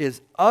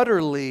is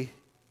utterly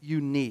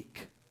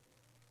unique.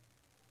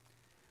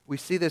 We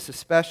see this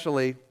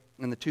especially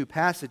in the two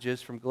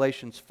passages from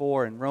Galatians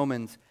 4 and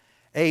Romans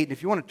 8. And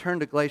if you want to turn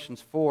to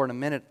Galatians 4 in a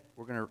minute,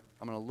 I'm going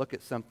to look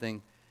at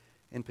something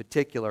in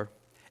particular.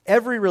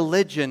 Every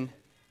religion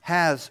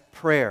has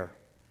prayer.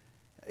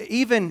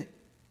 Even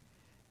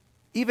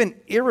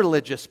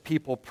irreligious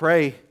people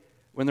pray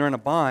when they're in a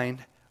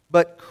bind,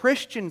 but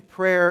Christian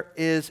prayer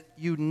is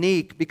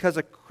unique because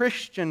a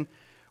Christian,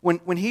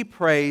 when he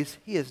prays,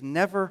 he is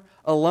never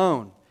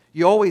alone.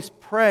 You always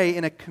pray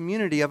in a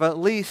community of at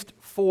least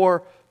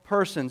 4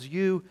 persons,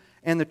 you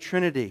and the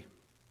Trinity.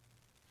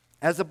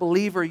 As a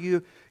believer,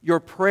 your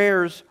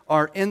prayers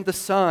are in the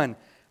Son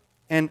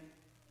and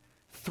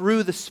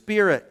through the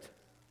Spirit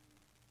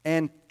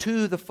and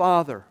to the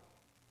Father.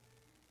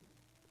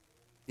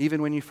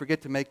 Even when you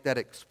forget to make that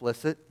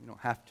explicit, you don't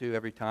have to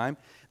every time.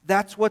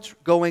 That's what's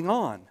going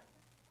on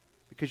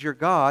because your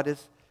God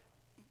is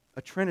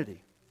a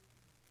Trinity.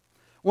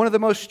 One of the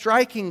most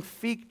striking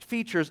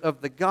features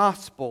of the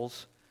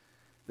Gospels,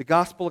 the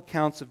Gospel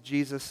accounts of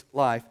Jesus'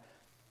 life,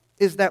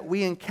 is that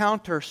we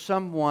encounter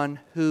someone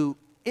who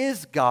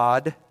is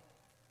God,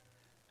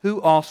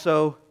 who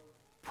also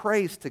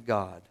prays to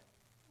God.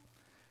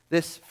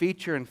 This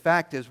feature, in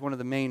fact, is one of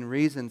the main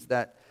reasons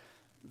that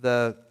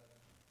the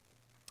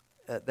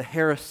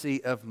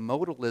heresy of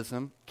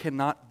modalism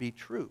cannot be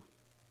true.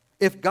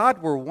 If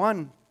God were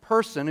one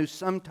person who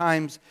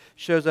sometimes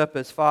shows up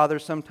as Father,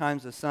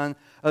 sometimes as Son,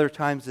 other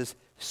times as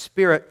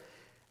Spirit,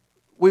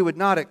 we would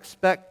not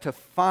expect to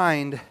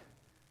find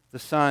the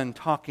Son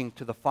talking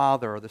to the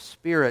Father or the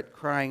Spirit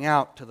crying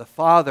out to the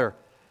Father.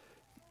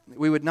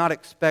 We would not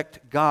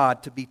expect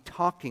God to be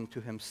talking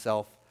to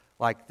Himself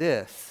like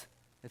this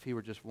if He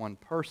were just one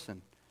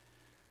person.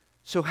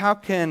 So how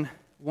can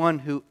one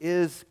who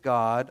is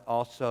God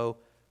also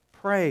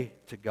pray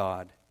to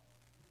God?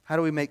 How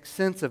do we make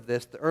sense of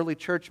this? The early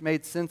church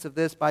made sense of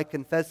this by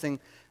confessing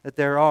that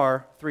there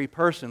are 3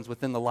 persons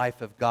within the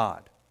life of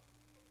God.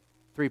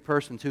 3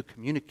 persons who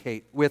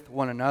communicate with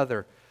one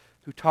another,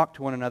 who talk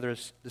to one another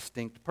as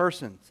distinct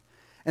persons.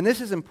 And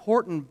this is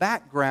important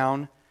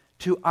background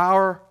to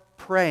our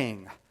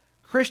praying.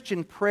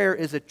 Christian prayer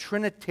is a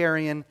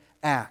Trinitarian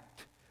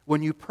act.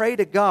 When you pray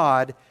to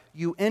God,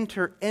 you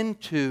enter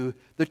into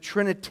the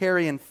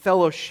Trinitarian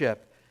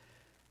fellowship.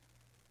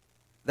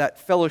 That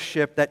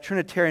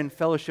Trinitarian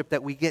fellowship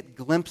that we get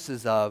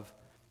glimpses of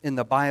in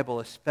the Bible,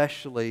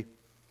 especially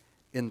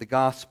in the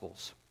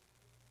Gospels.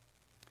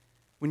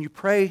 When you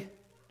pray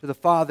to the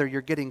Father,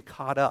 you're getting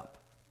caught up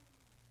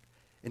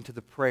into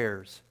the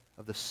prayers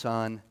of the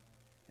Son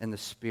and the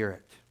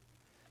Spirit.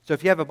 So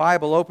if you have a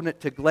Bible, open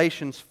it to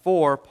Galatians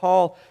 4.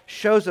 Paul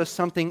shows us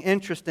something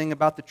interesting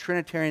about the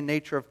Trinitarian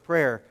nature of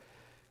prayer.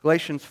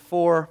 Galatians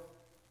 4,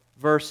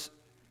 verse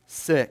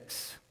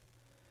 6.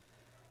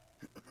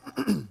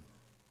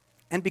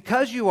 And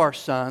because you are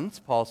sons,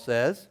 Paul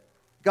says,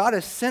 God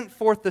has sent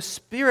forth the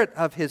Spirit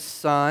of His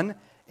Son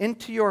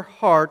into your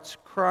hearts,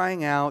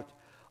 crying out,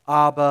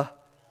 Abba,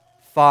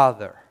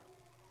 Father.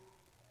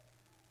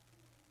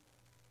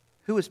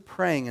 Who is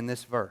praying in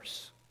this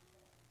verse?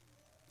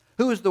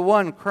 Who is the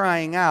one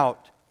crying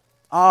out,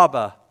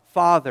 Abba,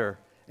 Father,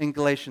 in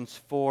Galatians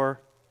 4:6?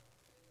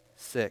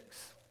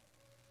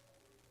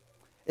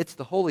 It's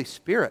the Holy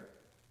Spirit,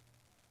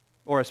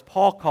 or as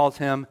Paul calls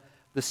Him,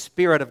 the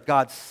Spirit of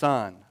God's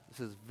Son. This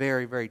is a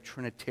very, very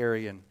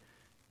Trinitarian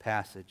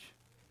passage.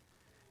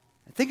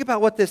 And think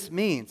about what this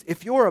means.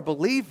 If you're a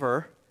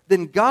believer,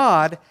 then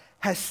God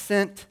has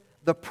sent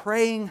the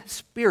praying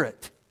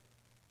Spirit,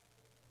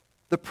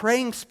 the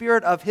praying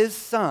Spirit of His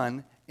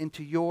Son,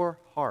 into your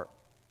heart.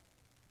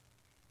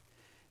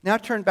 Now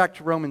turn back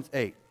to Romans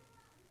 8.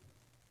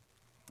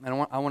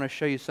 And I want to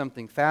show you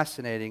something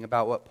fascinating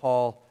about what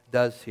Paul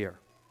does here.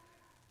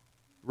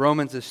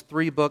 Romans is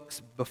 3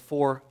 books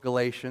before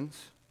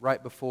Galatians,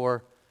 right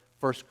before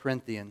 1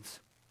 Corinthians.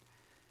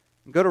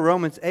 Go to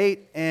Romans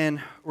 8,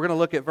 and we're going to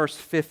look at verse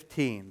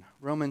 15.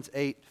 Romans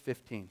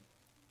 8:15.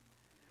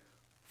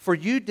 For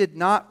you did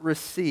not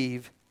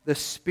receive the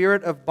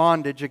spirit of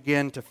bondage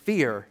again to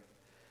fear,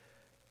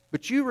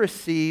 but you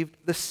received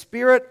the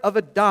Spirit of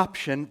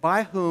adoption,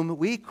 by whom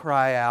we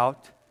cry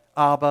out,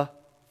 Abba,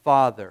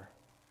 Father.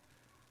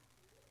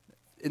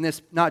 In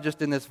this, not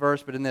just in this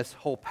verse, but in this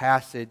whole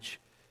passage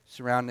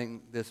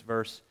surrounding this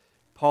verse,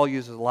 Paul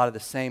uses a lot of the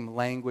same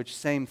language,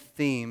 same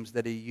themes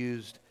that he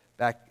used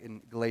back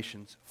in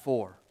Galatians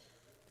 4.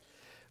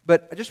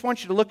 But I just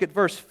want you to look at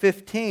verse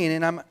 15,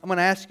 and I'm going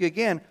to ask you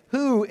again,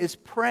 who is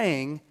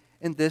praying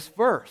in this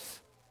verse?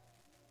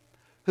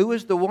 Who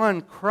is the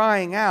one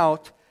crying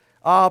out,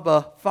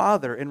 Abba,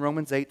 Father, in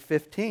Romans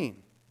 8:15?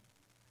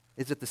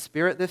 Is it the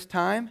Spirit this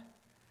time?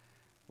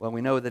 Well,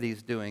 we know that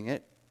He's doing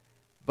it.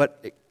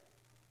 But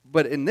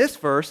in this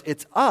verse,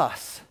 it's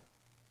us,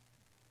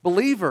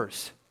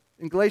 believers.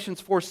 In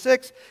Galatians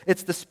 4:6,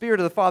 it's the Spirit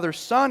of the Father's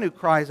Son who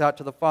cries out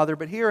to the Father.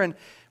 But here in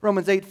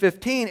Romans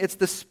 8:15, it's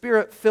the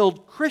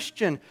Spirit-filled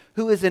Christian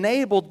who is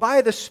enabled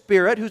by the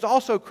Spirit, who's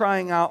also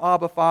crying out,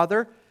 Abba,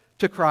 Father,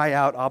 to cry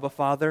out, Abba,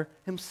 Father,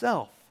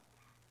 himself.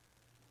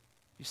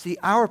 You see,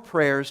 our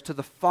prayers to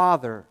the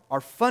Father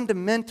are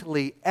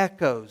fundamentally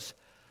echoes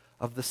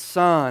of the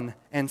Son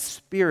and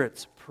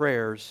Spirit's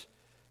prayers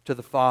to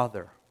the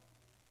Father.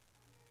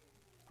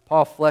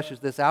 Paul fleshes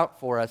this out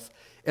for us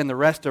in the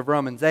rest of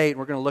Romans 8.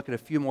 We're going to look at a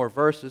few more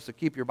verses, so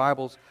keep your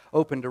Bibles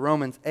open to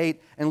Romans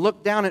 8 and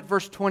look down at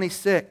verse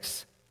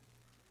 26.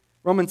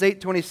 Romans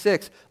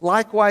 8:26.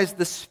 Likewise,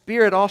 the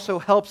Spirit also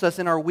helps us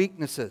in our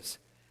weaknesses.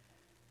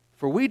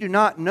 For we do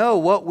not know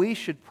what we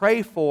should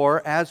pray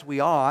for as we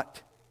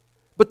ought,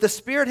 but the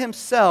Spirit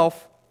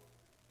Himself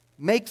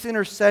makes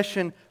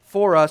intercession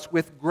for us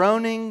with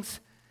groanings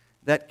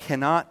that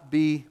cannot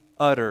be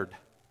uttered.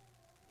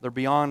 They're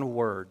beyond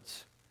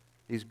words,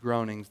 these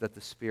groanings that the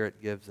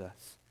Spirit gives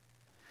us.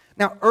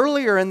 Now,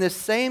 earlier in this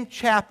same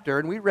chapter,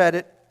 and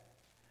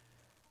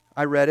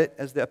I read it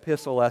as the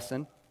epistle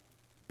lesson,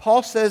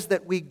 Paul says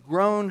that we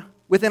groan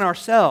within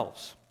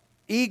ourselves,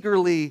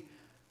 eagerly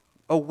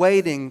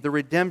awaiting the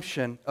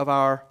redemption of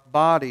our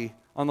body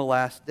on the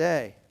last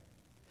day.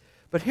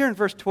 But here in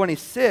verse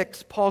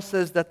 26, Paul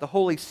says that the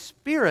Holy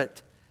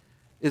Spirit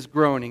is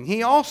groaning.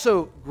 He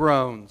also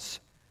groans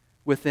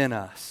within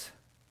us.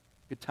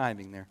 Good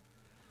timing there.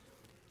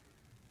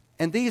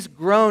 And these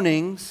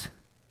groanings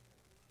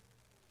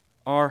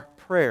are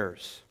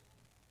prayers.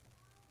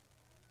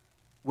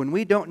 When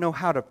we don't know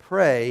how to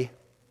pray,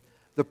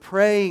 the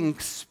praying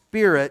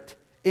Spirit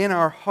in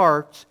our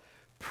hearts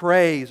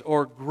prays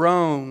or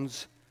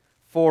groans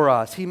for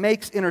us. He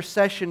makes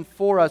intercession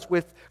for us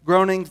with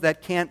groanings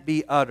that can't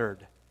be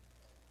uttered.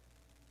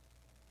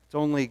 It's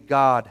only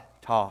God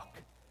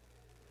talk.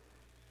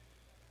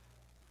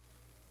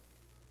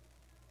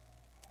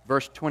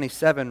 Verse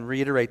 27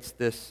 reiterates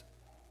this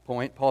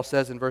point. Paul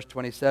says in verse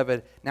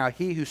 27, now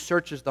He who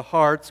searches the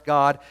hearts,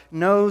 God,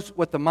 knows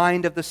what the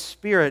mind of the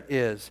Spirit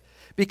is,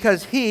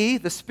 because He,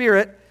 the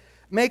Spirit,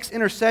 makes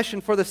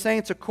intercession for the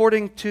saints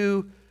according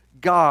to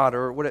God,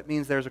 or what it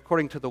means there is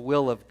according to the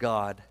will of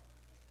God.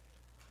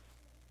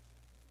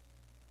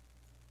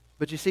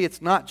 But you see,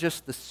 it's not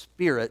just the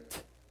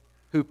Spirit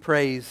who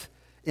prays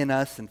in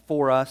us and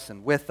for us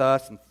and with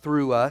us and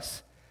through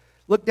us.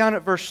 Look down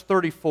at verse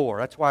 34.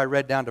 That's why I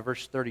read down to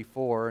verse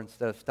 34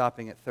 instead of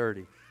stopping at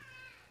 30.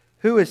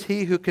 Who is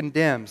he who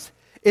condemns?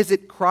 Is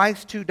it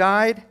Christ who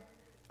died?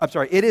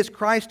 It is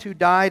Christ who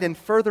died and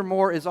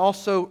furthermore is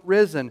also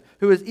risen,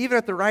 who is even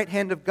at the right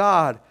hand of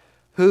God,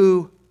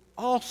 who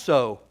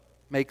also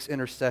makes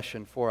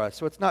intercession for us.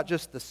 So it's not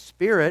just the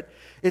Spirit,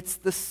 it's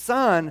the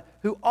Son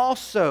who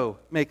also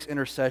makes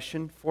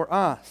intercession for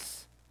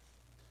us.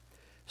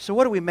 So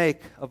what do we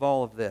make of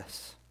all of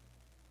this?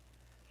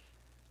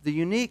 The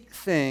unique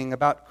thing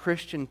about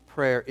Christian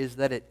prayer is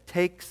that it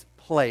takes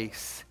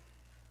place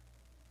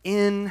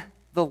in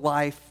the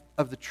life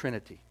of the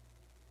Trinity.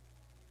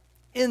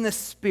 In the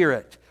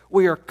Spirit,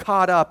 we are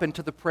caught up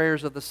into the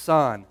prayers of the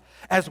Son,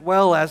 as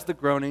well as the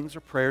groanings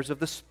or prayers of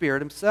the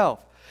Spirit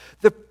Himself.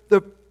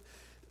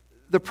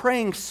 The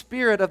praying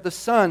Spirit of the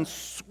Son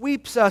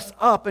sweeps us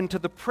up into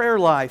the prayer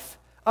life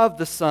of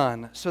the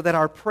Son, so that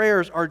our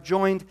prayers are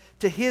joined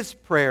to His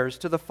prayers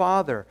to the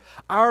Father.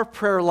 Our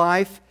prayer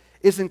life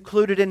is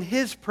included in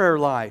His prayer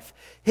life.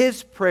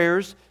 His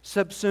prayers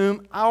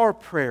subsume our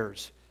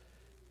prayers.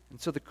 And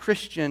so the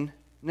Christian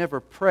never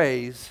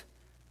prays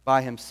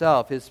by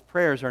himself. His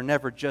prayers are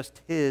never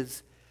just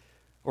his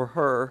or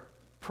her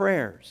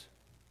prayers.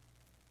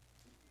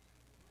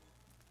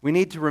 We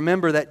need to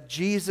remember that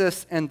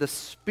Jesus and the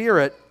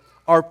Spirit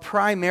are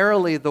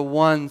primarily the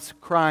ones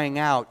crying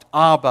out,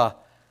 Abba,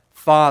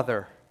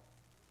 Father.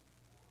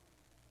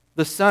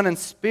 The Son and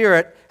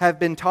Spirit have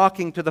been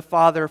talking to the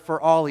Father for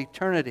all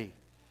eternity.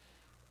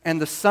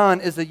 And the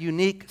Son is a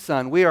unique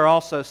Son. We are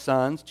also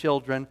sons,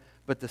 children,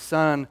 but the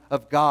Son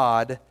of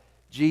God,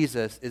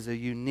 Jesus, is a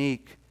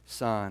unique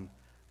Son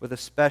with a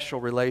special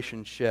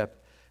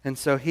relationship. And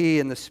so He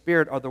and the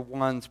Spirit are the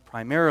ones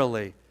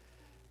primarily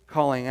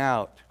calling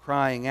out,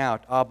 crying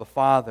out, Abba,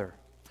 Father.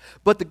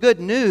 But the good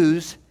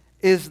news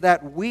is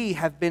that we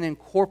have been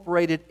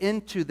incorporated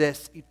into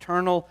this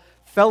eternal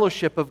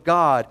fellowship of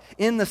God.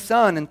 In the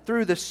Son and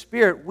through the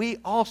Spirit, we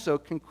also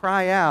can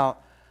cry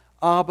out,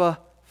 Abba,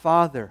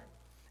 Father.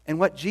 And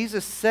what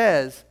Jesus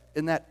says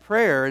in that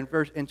prayer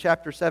in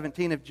chapter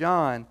 17 of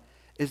John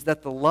is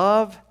that the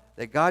love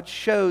that God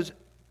shows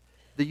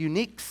the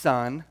unique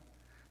Son,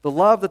 the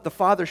love that the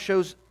Father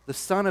shows the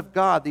Son of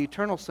God, the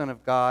eternal Son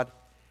of God,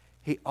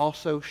 He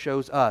also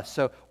shows us.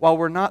 So while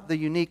we're not the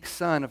unique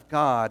Son of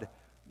God,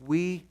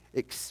 we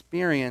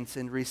experience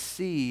and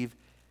receive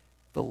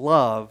the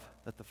love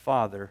that the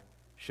Father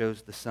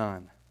shows the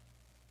Son.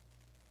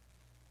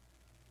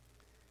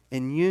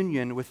 In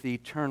union with the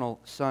eternal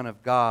Son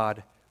of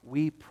God,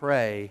 we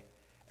pray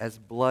as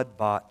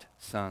blood-bought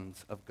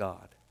sons of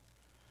God.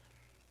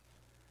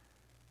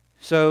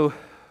 So,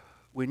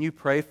 when you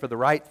pray for the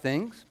right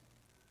things,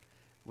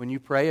 when you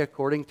pray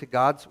according to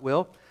God's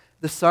will,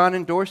 the Son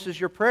endorses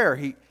your prayer.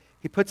 He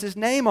puts His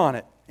name on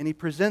it, and He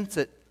presents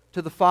it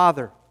to the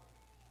Father.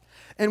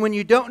 And when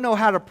you don't know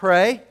how to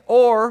pray,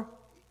 or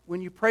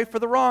when you pray for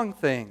the wrong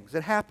things,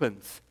 it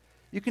happens.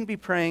 You can be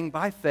praying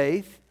by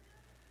faith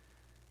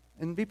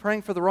and be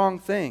praying for the wrong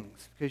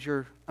things because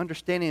your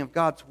understanding of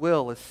God's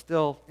will is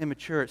still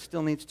immature. It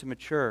still needs to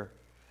mature.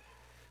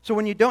 So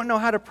when you don't know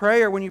how to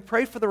pray or when you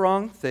pray for the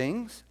wrong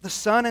things, the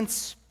Son and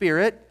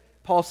Spirit,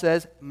 Paul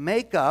says,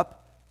 make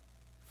up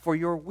for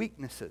your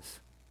weaknesses.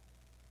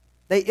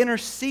 They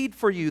intercede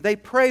for you. They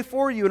pray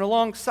for you and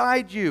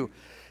alongside you.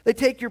 They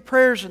take your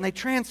prayers and they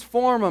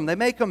transform them. They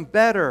make them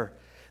better.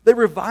 They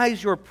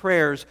revise your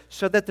prayers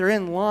so that they're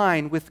in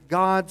line with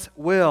God's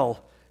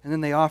will. And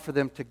then they offer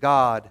them to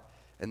God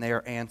and they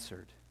are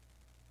answered.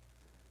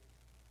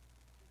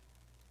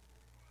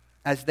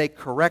 As they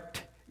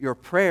correct your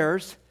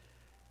prayers,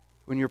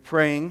 when you're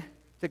praying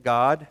to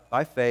God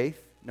by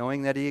faith,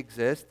 knowing that He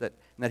exists, and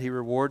that He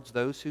rewards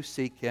those who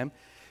seek Him,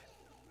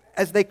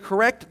 as they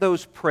correct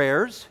those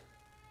prayers,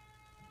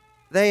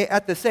 they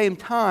at the same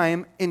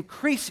time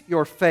increase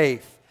your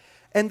faith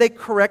and they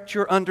correct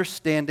your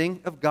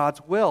understanding of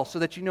God's will so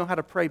that you know how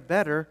to pray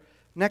better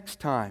next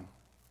time.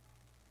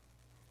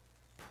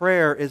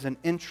 Prayer is an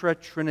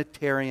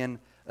intra-Trinitarian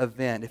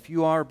event. If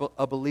you are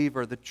a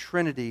believer, the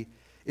Trinity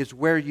is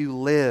where you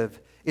live.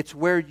 It's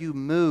where you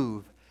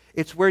move.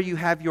 It's where you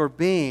have your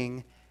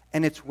being,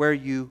 and it's where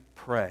you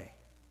pray.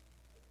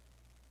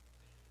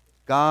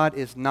 God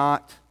is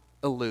not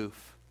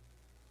aloof.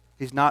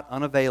 He's not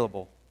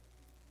unavailable.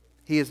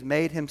 He has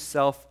made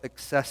Himself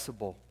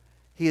accessible.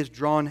 He has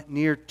drawn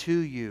near to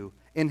you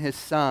in His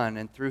Son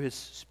and through His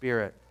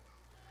Spirit.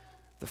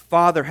 The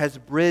Father has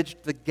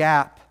bridged the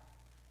gap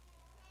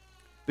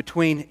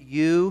between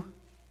you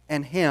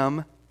and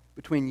Him,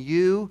 between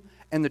you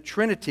and the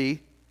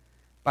Trinity,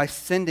 by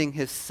sending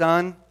His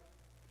Son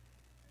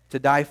to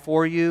die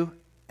for you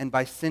and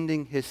by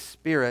sending His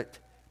Spirit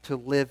to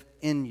live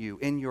in you,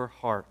 in your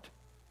heart.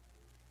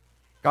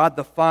 God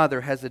the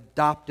Father has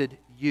adopted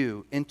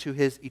you into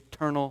His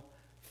eternal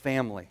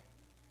family.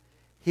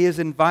 He has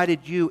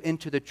invited you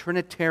into the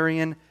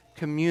Trinitarian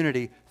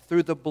community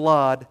through the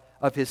blood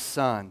of His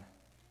Son.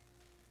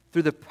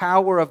 Through the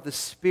power of the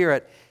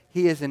Spirit,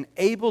 He has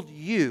enabled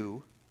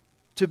you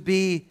to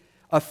be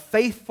a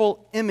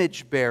faithful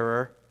image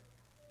bearer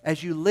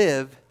as you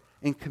live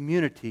in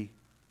community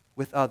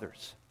with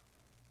others.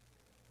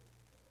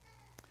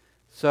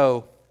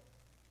 So,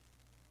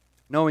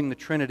 knowing the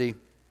Trinity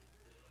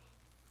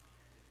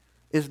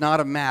is not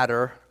a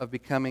matter of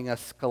becoming a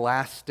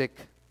scholastic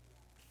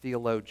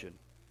theologian.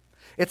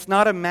 It's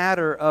not a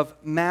matter of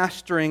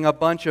mastering a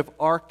bunch of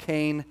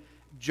arcane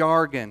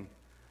jargon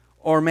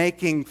or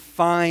making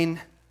fine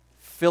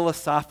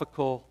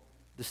philosophical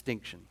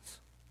distinctions.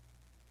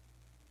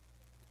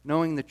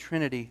 Knowing the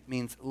Trinity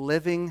means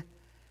living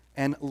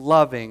and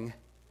loving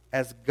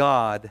as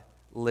God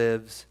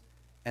lives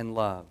and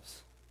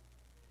loves.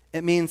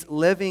 It means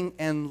living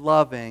and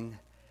loving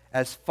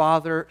as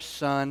Father,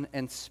 Son,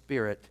 and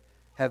Spirit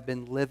have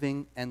been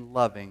living and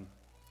loving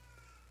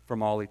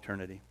from all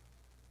eternity.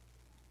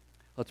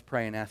 Let's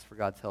pray and ask for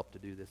God's help to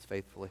do this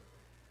faithfully.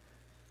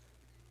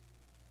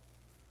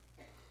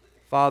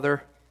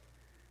 Father,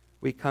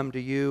 we come to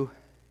you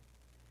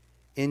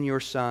in your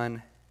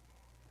Son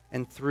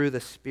and through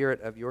the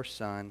Spirit of your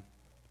Son,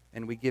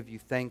 and we give you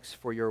thanks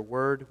for your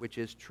word, which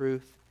is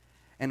truth,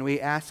 and we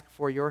ask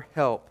for your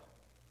help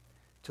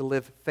to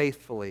live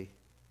faithfully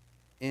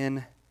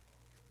in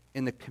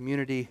the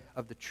community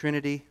of the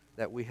Trinity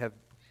that we have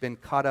been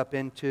caught up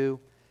into,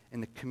 in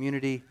the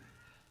community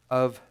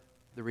of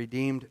the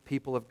redeemed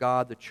people of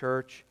God, the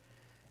church,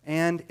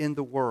 and in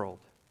the world,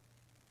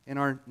 in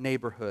our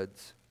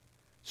neighborhoods,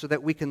 so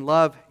that we can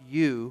love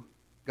you,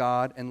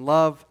 God, and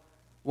love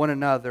one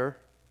another,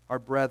 our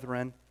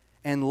brethren,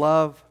 and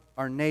love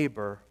our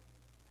neighbor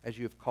as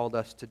you have called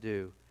us to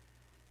do,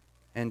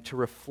 and to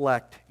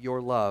reflect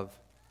your love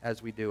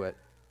as we do it.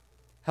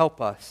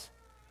 Help us.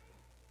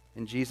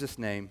 In Jesus'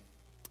 name,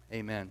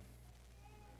 amen.